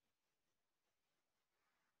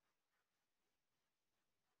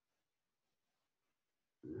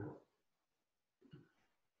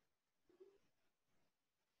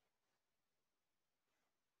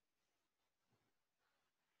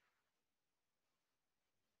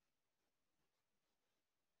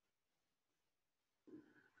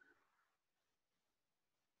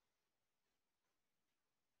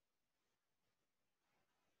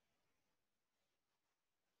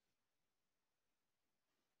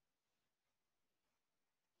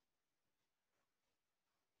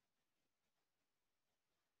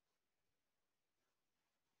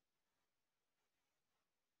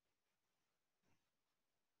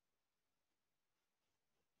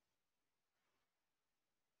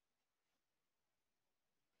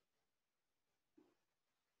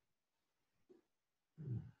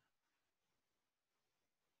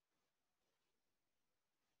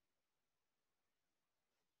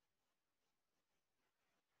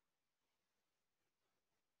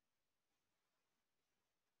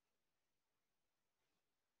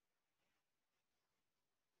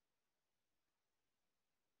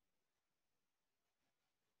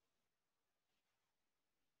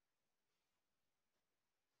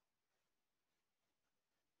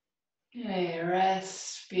 Et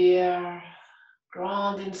respire.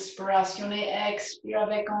 Grande inspiration et expire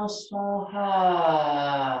avec un son.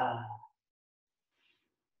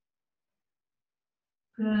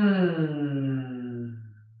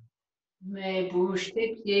 Mais bouge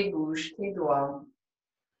tes pieds, bouge tes doigts.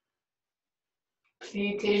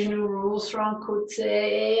 Plie tes genoux, roule sur un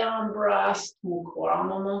côté et embrasse ton corps. Un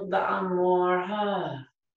moment d'amour.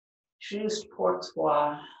 Juste pour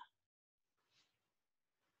toi.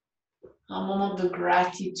 Un moment de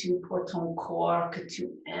gratitude pour ton corps que tu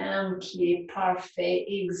aimes, qui est parfait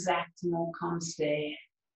exactement comme c'est.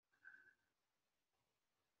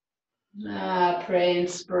 Après,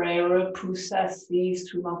 inspirez, repousse assise,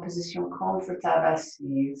 trouve en position confortable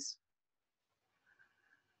assise.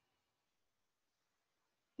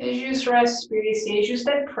 Et juste respirer ici, juste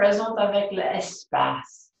être présente avec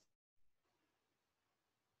l'espace.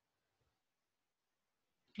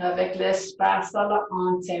 Avec l'espace à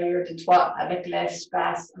l'intérieur de toi, avec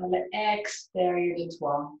l'espace à l'extérieur de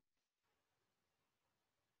toi.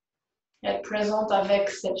 Être présente avec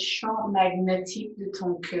ce champ magnétique de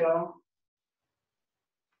ton cœur.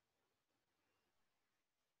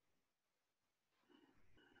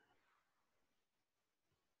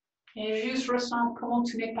 Et juste ressens comment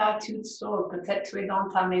tu n'es pas toute seule. Peut-être tu es dans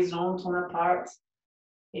ta maison, ton appart.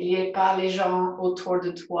 Il n'y a pas les gens autour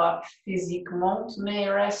de toi physiquement, mais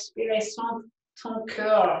respire et sens ton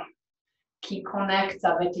cœur qui connecte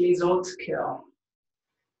avec les autres cœurs,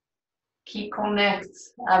 qui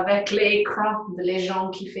connecte avec l'écran des gens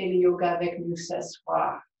qui font le yoga avec nous ce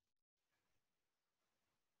soir,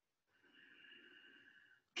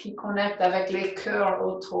 qui connecte avec les cœurs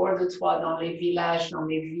autour de toi dans les villages, dans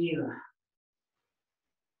les villes,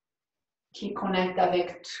 qui connecte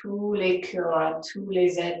avec tous les cœurs, tous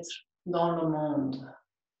les êtres dans le monde.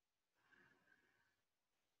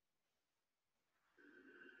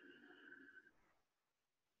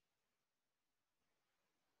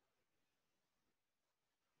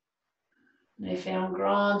 Et fais une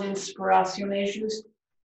grande inspiration et juste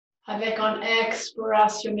avec une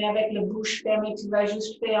expiration, mais avec la bouche fermée, tu vas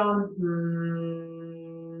juste faire un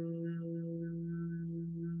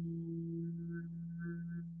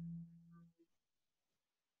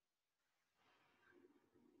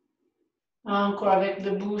encore avec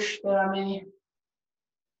la bouche fermée.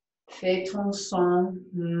 Fais ton son.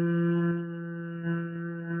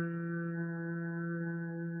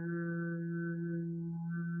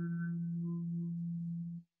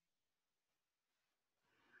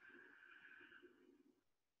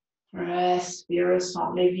 Respire,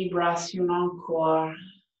 sens les vibrations encore.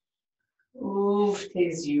 Ouvre tes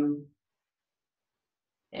yeux.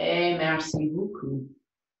 Et merci beaucoup.